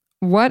 Mm-hmm.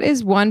 What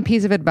is one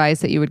piece of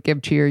advice that you would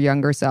give to your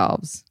younger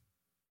selves?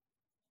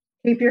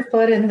 Keep your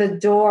foot in the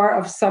door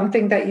of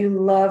something that you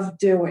love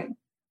doing.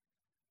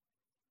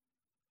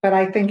 But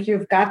I think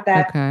you've got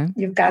that. Okay.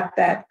 You've got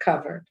that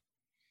covered.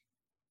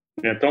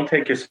 Yeah, don't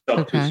take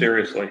yourself too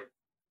seriously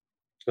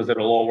because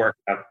it'll all work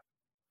out.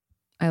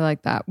 I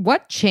like that.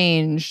 What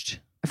changed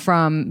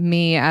from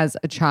me as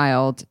a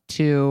child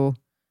to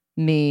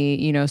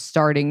me,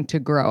 starting to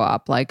grow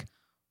up? Like,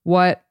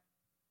 what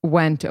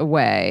went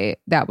away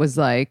that was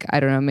like, I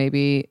don't know,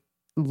 maybe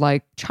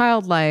like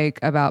childlike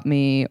about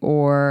me,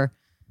 or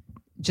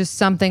just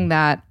something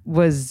that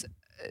was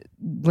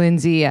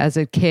Lindsay as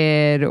a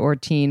kid or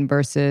teen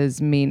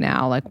versus me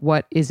now? Like,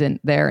 what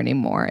isn't there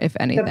anymore, if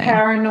anything? The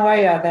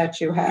paranoia that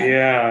you had.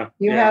 Yeah.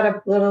 You had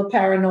a little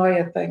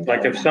paranoia thing.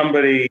 Like if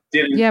somebody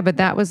didn't. Yeah, but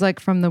that was like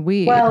from the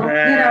weed. Well,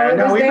 it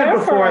no, was even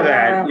before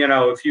that,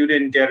 if you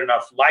didn't get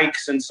enough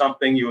likes in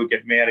something, you would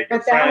get mad at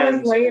your friends. But that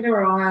was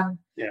later on.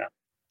 Yeah.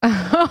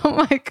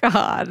 Oh my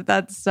God.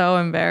 That's so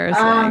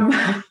embarrassing.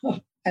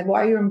 And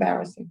why are you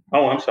embarrassing?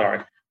 Oh, I'm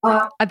sorry.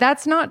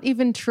 That's not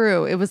even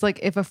true. It was like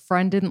if a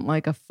friend didn't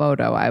like a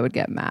photo, I would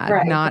get mad.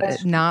 Right,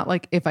 not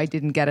like if I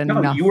didn't get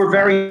enough. No, you were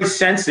very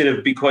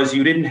sensitive because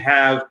you didn't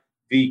have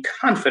the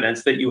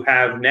confidence that you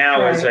have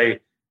now as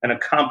an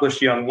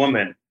accomplished young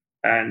woman.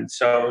 And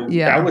so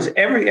that was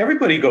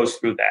everybody goes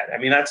through that. I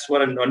mean, that's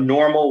what a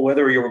normal,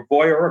 whether you're a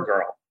boy or a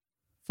girl.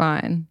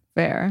 Fine.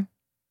 Fair.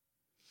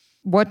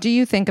 What do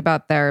you think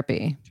about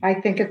therapy? I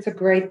think it's a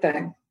great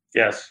thing.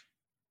 Yes.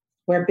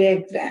 We're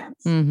big fans.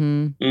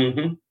 Mm-hmm.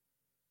 Mm-hmm.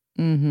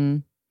 Mm-hmm.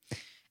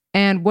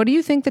 And what do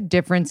you think the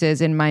difference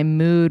is in my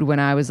mood when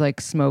I was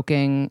like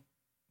smoking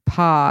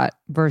pot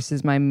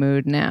versus my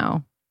mood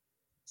now?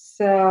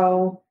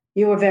 So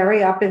you were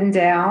very up and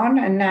down,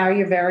 and now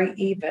you're very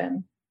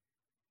even.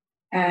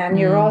 And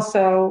you're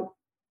also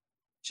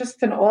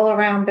just an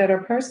all-around better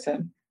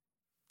person.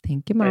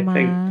 Thank you, Mama.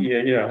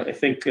 I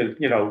think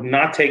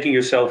not taking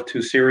yourself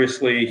too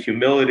seriously,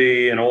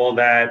 humility and all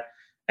that,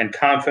 and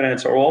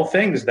confidence are all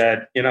things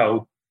that,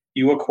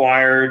 you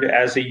acquired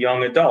as a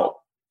young adult.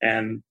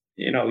 And,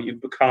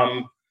 you've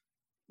become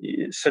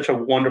such a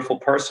wonderful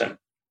person.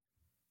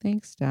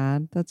 Thanks,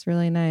 Dad. That's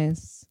really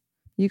nice.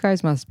 You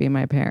guys must be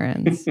my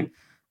parents.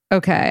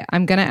 Okay,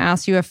 I'm going to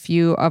ask you a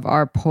few of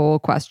our poll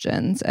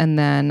questions, and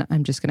then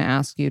I'm just going to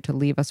ask you to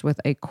leave us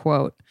with a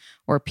quote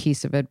or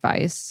piece of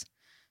advice.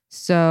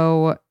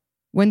 So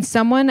when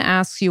someone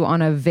asks you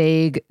on a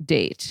vague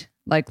date,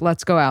 like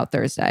let's go out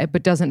Thursday,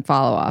 but doesn't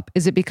follow up,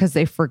 is it because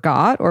they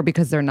forgot or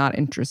because they're not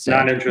interested?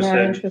 Not interested. Not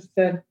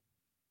interested.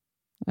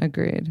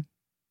 Agreed.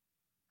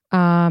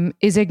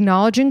 Is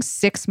acknowledging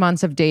 6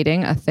 months of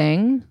dating a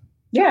thing?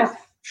 Yes.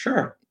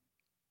 Sure.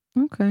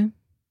 Okay.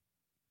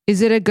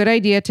 Is it a good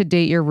idea to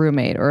date your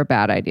roommate or a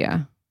bad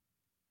idea?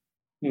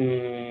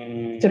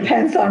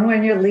 Depends on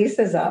when your lease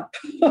is up.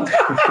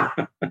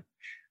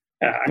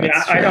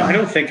 I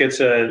don't think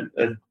it's a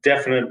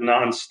definite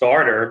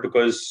non-starter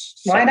because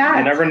why not?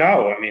 You never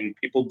know. I mean,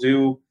 people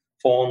do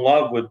fall in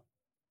love with,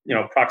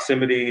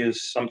 proximity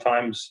is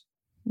sometimes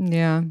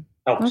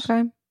helps.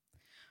 Okay.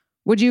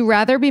 Would you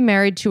rather be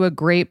married to a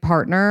great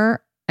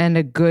partner and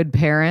a good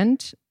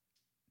parent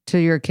to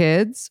your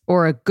kids,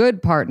 or a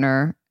good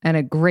partner and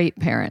a great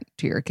parent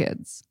to your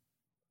kids?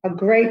 A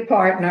great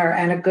partner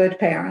and a good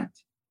parent.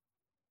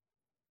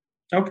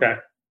 Okay.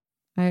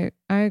 I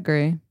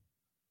agree.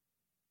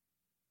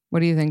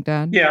 What do you think,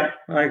 Dad? Yeah,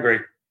 I agree.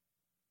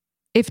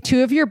 If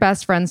two of your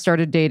best friends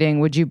started dating,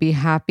 would you be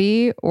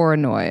happy or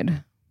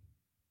annoyed?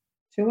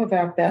 Two of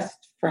our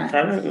best friends.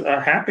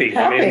 Happy.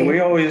 I mean, we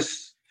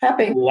always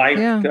like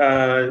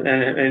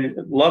and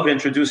love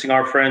introducing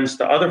our friends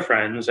to other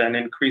friends and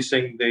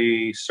increasing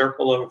the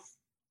circle of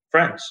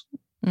friends.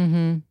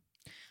 Mm-hmm.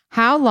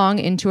 How long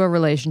into a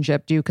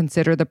relationship do you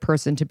consider the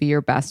person to be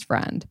your best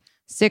friend?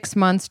 6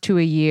 months to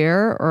a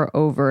year or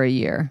over a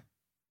year?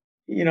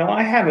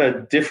 I have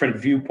a different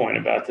viewpoint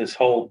about this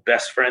whole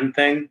best friend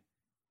thing.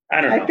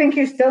 I don't know. I think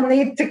you still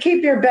need to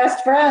keep your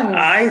best friends.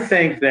 I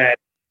think that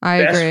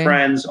best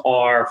friends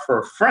are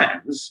for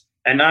friends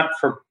and not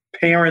for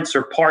parents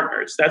or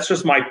partners. That's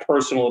just my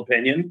personal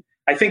opinion.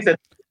 I think that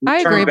the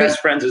term best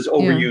friends is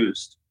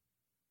overused.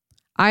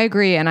 I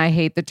agree. And I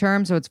hate the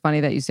term. So it's funny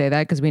that you say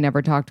that because we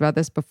never talked about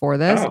this before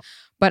this. Oh.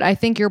 But I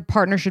think your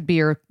partner should be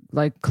your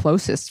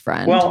closest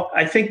friend. Well,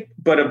 I think,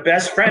 but a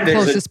best friend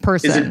is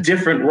a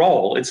different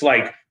role. It's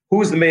like,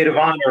 who's the maid of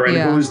honor and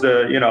who's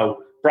the,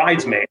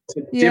 bridesmaid. It's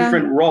a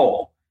different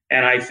role.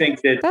 And I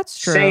think that's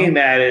saying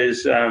that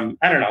is, I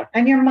don't know.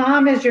 And your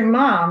mom is your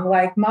mom.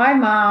 Like my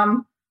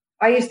mom,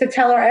 I used to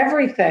tell her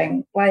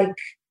everything.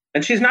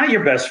 And she's not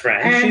your best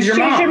friend. She's your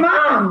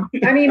mom.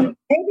 I mean,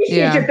 maybe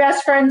she's your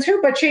best friend too,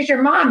 but she's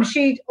your mom.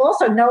 She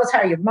also knows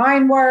how your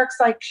mind works.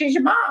 Like she's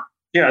your mom.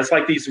 Yeah, it's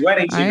like these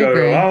weddings you go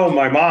to, oh,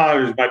 my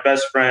mom is my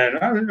best friend.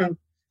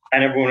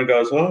 And everyone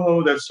goes,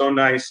 oh, that's so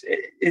nice.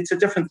 It's a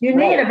different You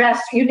need a friend.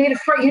 You need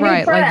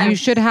right. friends. Like you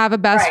should have a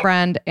best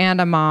friend and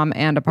a mom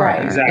and a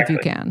partner if you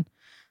can.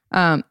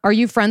 Are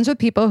you friends with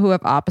people who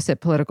have opposite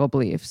political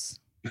beliefs?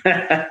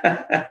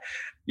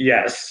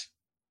 Yes.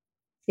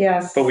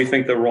 Yes. But we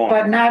think they're wrong.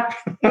 But not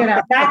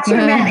too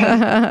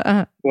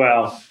many.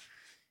 Well,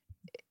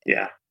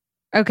 yeah.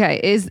 Okay.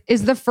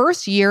 Is the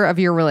first year of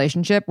your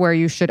relationship where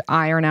you should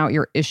iron out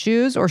your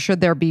issues, or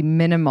should there be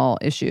minimal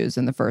issues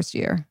in the first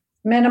year?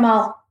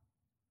 Minimal.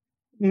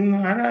 I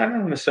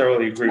don't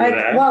necessarily agree with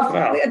that.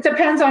 Well, it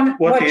depends on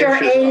what your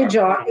age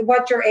are,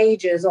 what your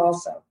age is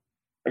also.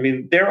 I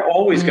mean, there are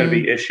always going to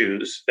be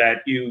issues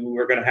that you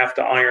are going to have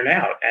to iron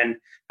out. And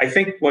I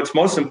think what's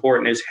most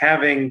important is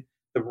having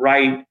the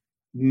right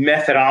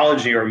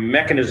methodology or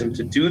mechanism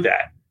to do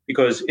that,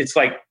 because it's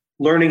like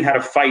learning how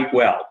to fight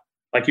well.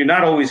 Like you're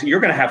going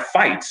to have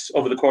fights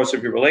over the course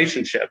of your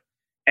relationship.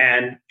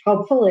 And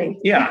hopefully.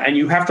 Yeah. And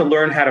you have to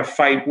learn how to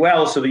fight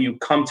well so that you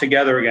come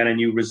together again and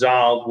you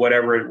resolve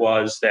whatever it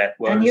was that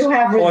was. And you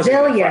have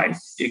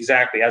resilience.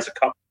 Exactly. As a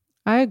couple.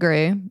 I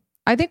agree.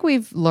 I think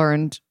we've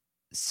learned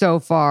so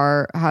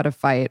far how to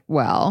fight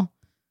well.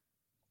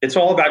 It's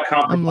all about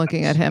compromise. I'm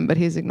looking at him, but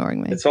he's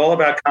ignoring me. It's all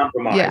about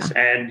compromise. Yeah.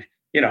 And,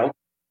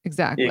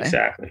 Exactly.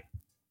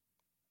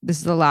 This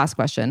is the last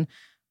question.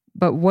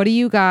 But what do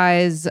you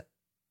guys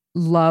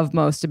love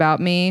most about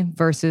me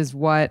versus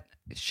what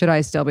should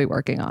I still be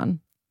working on?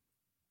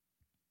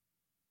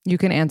 You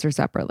can answer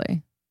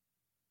separately.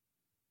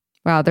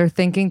 Wow, they're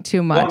thinking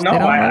too much. Well,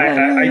 no,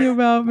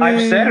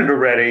 I've said it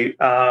already.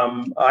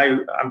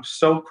 I'm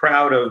so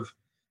proud of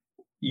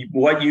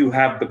what you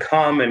have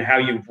become and how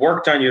you've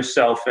worked on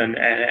yourself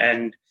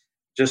and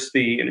just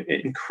the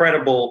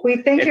incredible.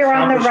 We think you're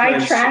on the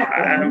right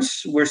track.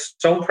 We're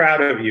so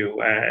proud of you.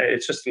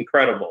 It's just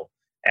incredible.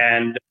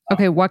 And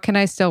okay, what can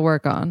I still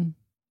work on?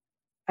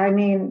 I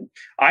mean,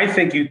 I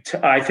think you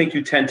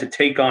tend to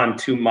take on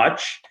too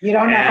much. You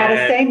don't know how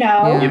to say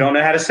no. You don't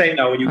know how to say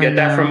no, and you get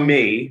that from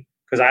me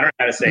because I don't know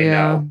how to say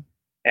no.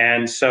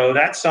 And so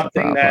that's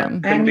something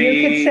that can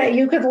be.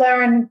 You could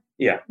learn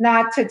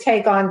not to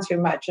take on too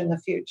much in the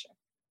future.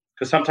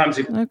 Because sometimes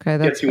it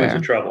gets you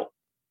into trouble.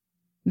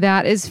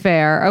 That is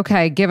fair.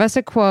 Okay, give us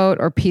a quote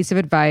or piece of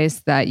advice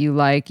that you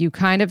like. You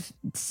kind of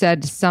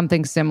said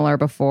something similar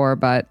before,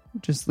 but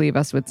just leave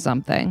us with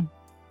something.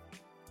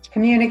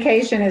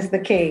 Communication is the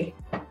key.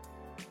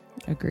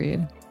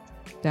 Agreed.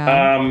 Dad?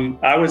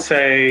 I would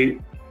say,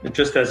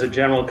 just as a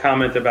general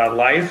comment about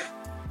life,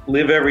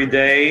 live every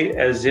day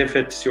as if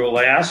it's your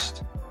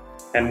last,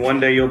 and one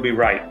day you'll be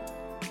right.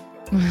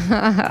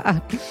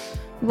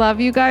 Love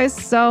you guys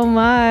so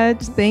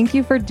much. Thank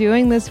you for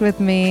doing this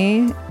with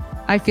me.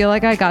 I feel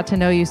like I got to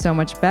know you so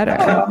much better,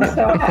 if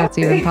that's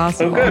even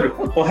possible. So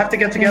good. We'll have to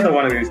get together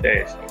one of these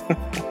days.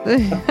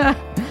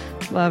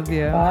 Love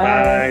you.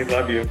 Bye.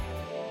 Love you.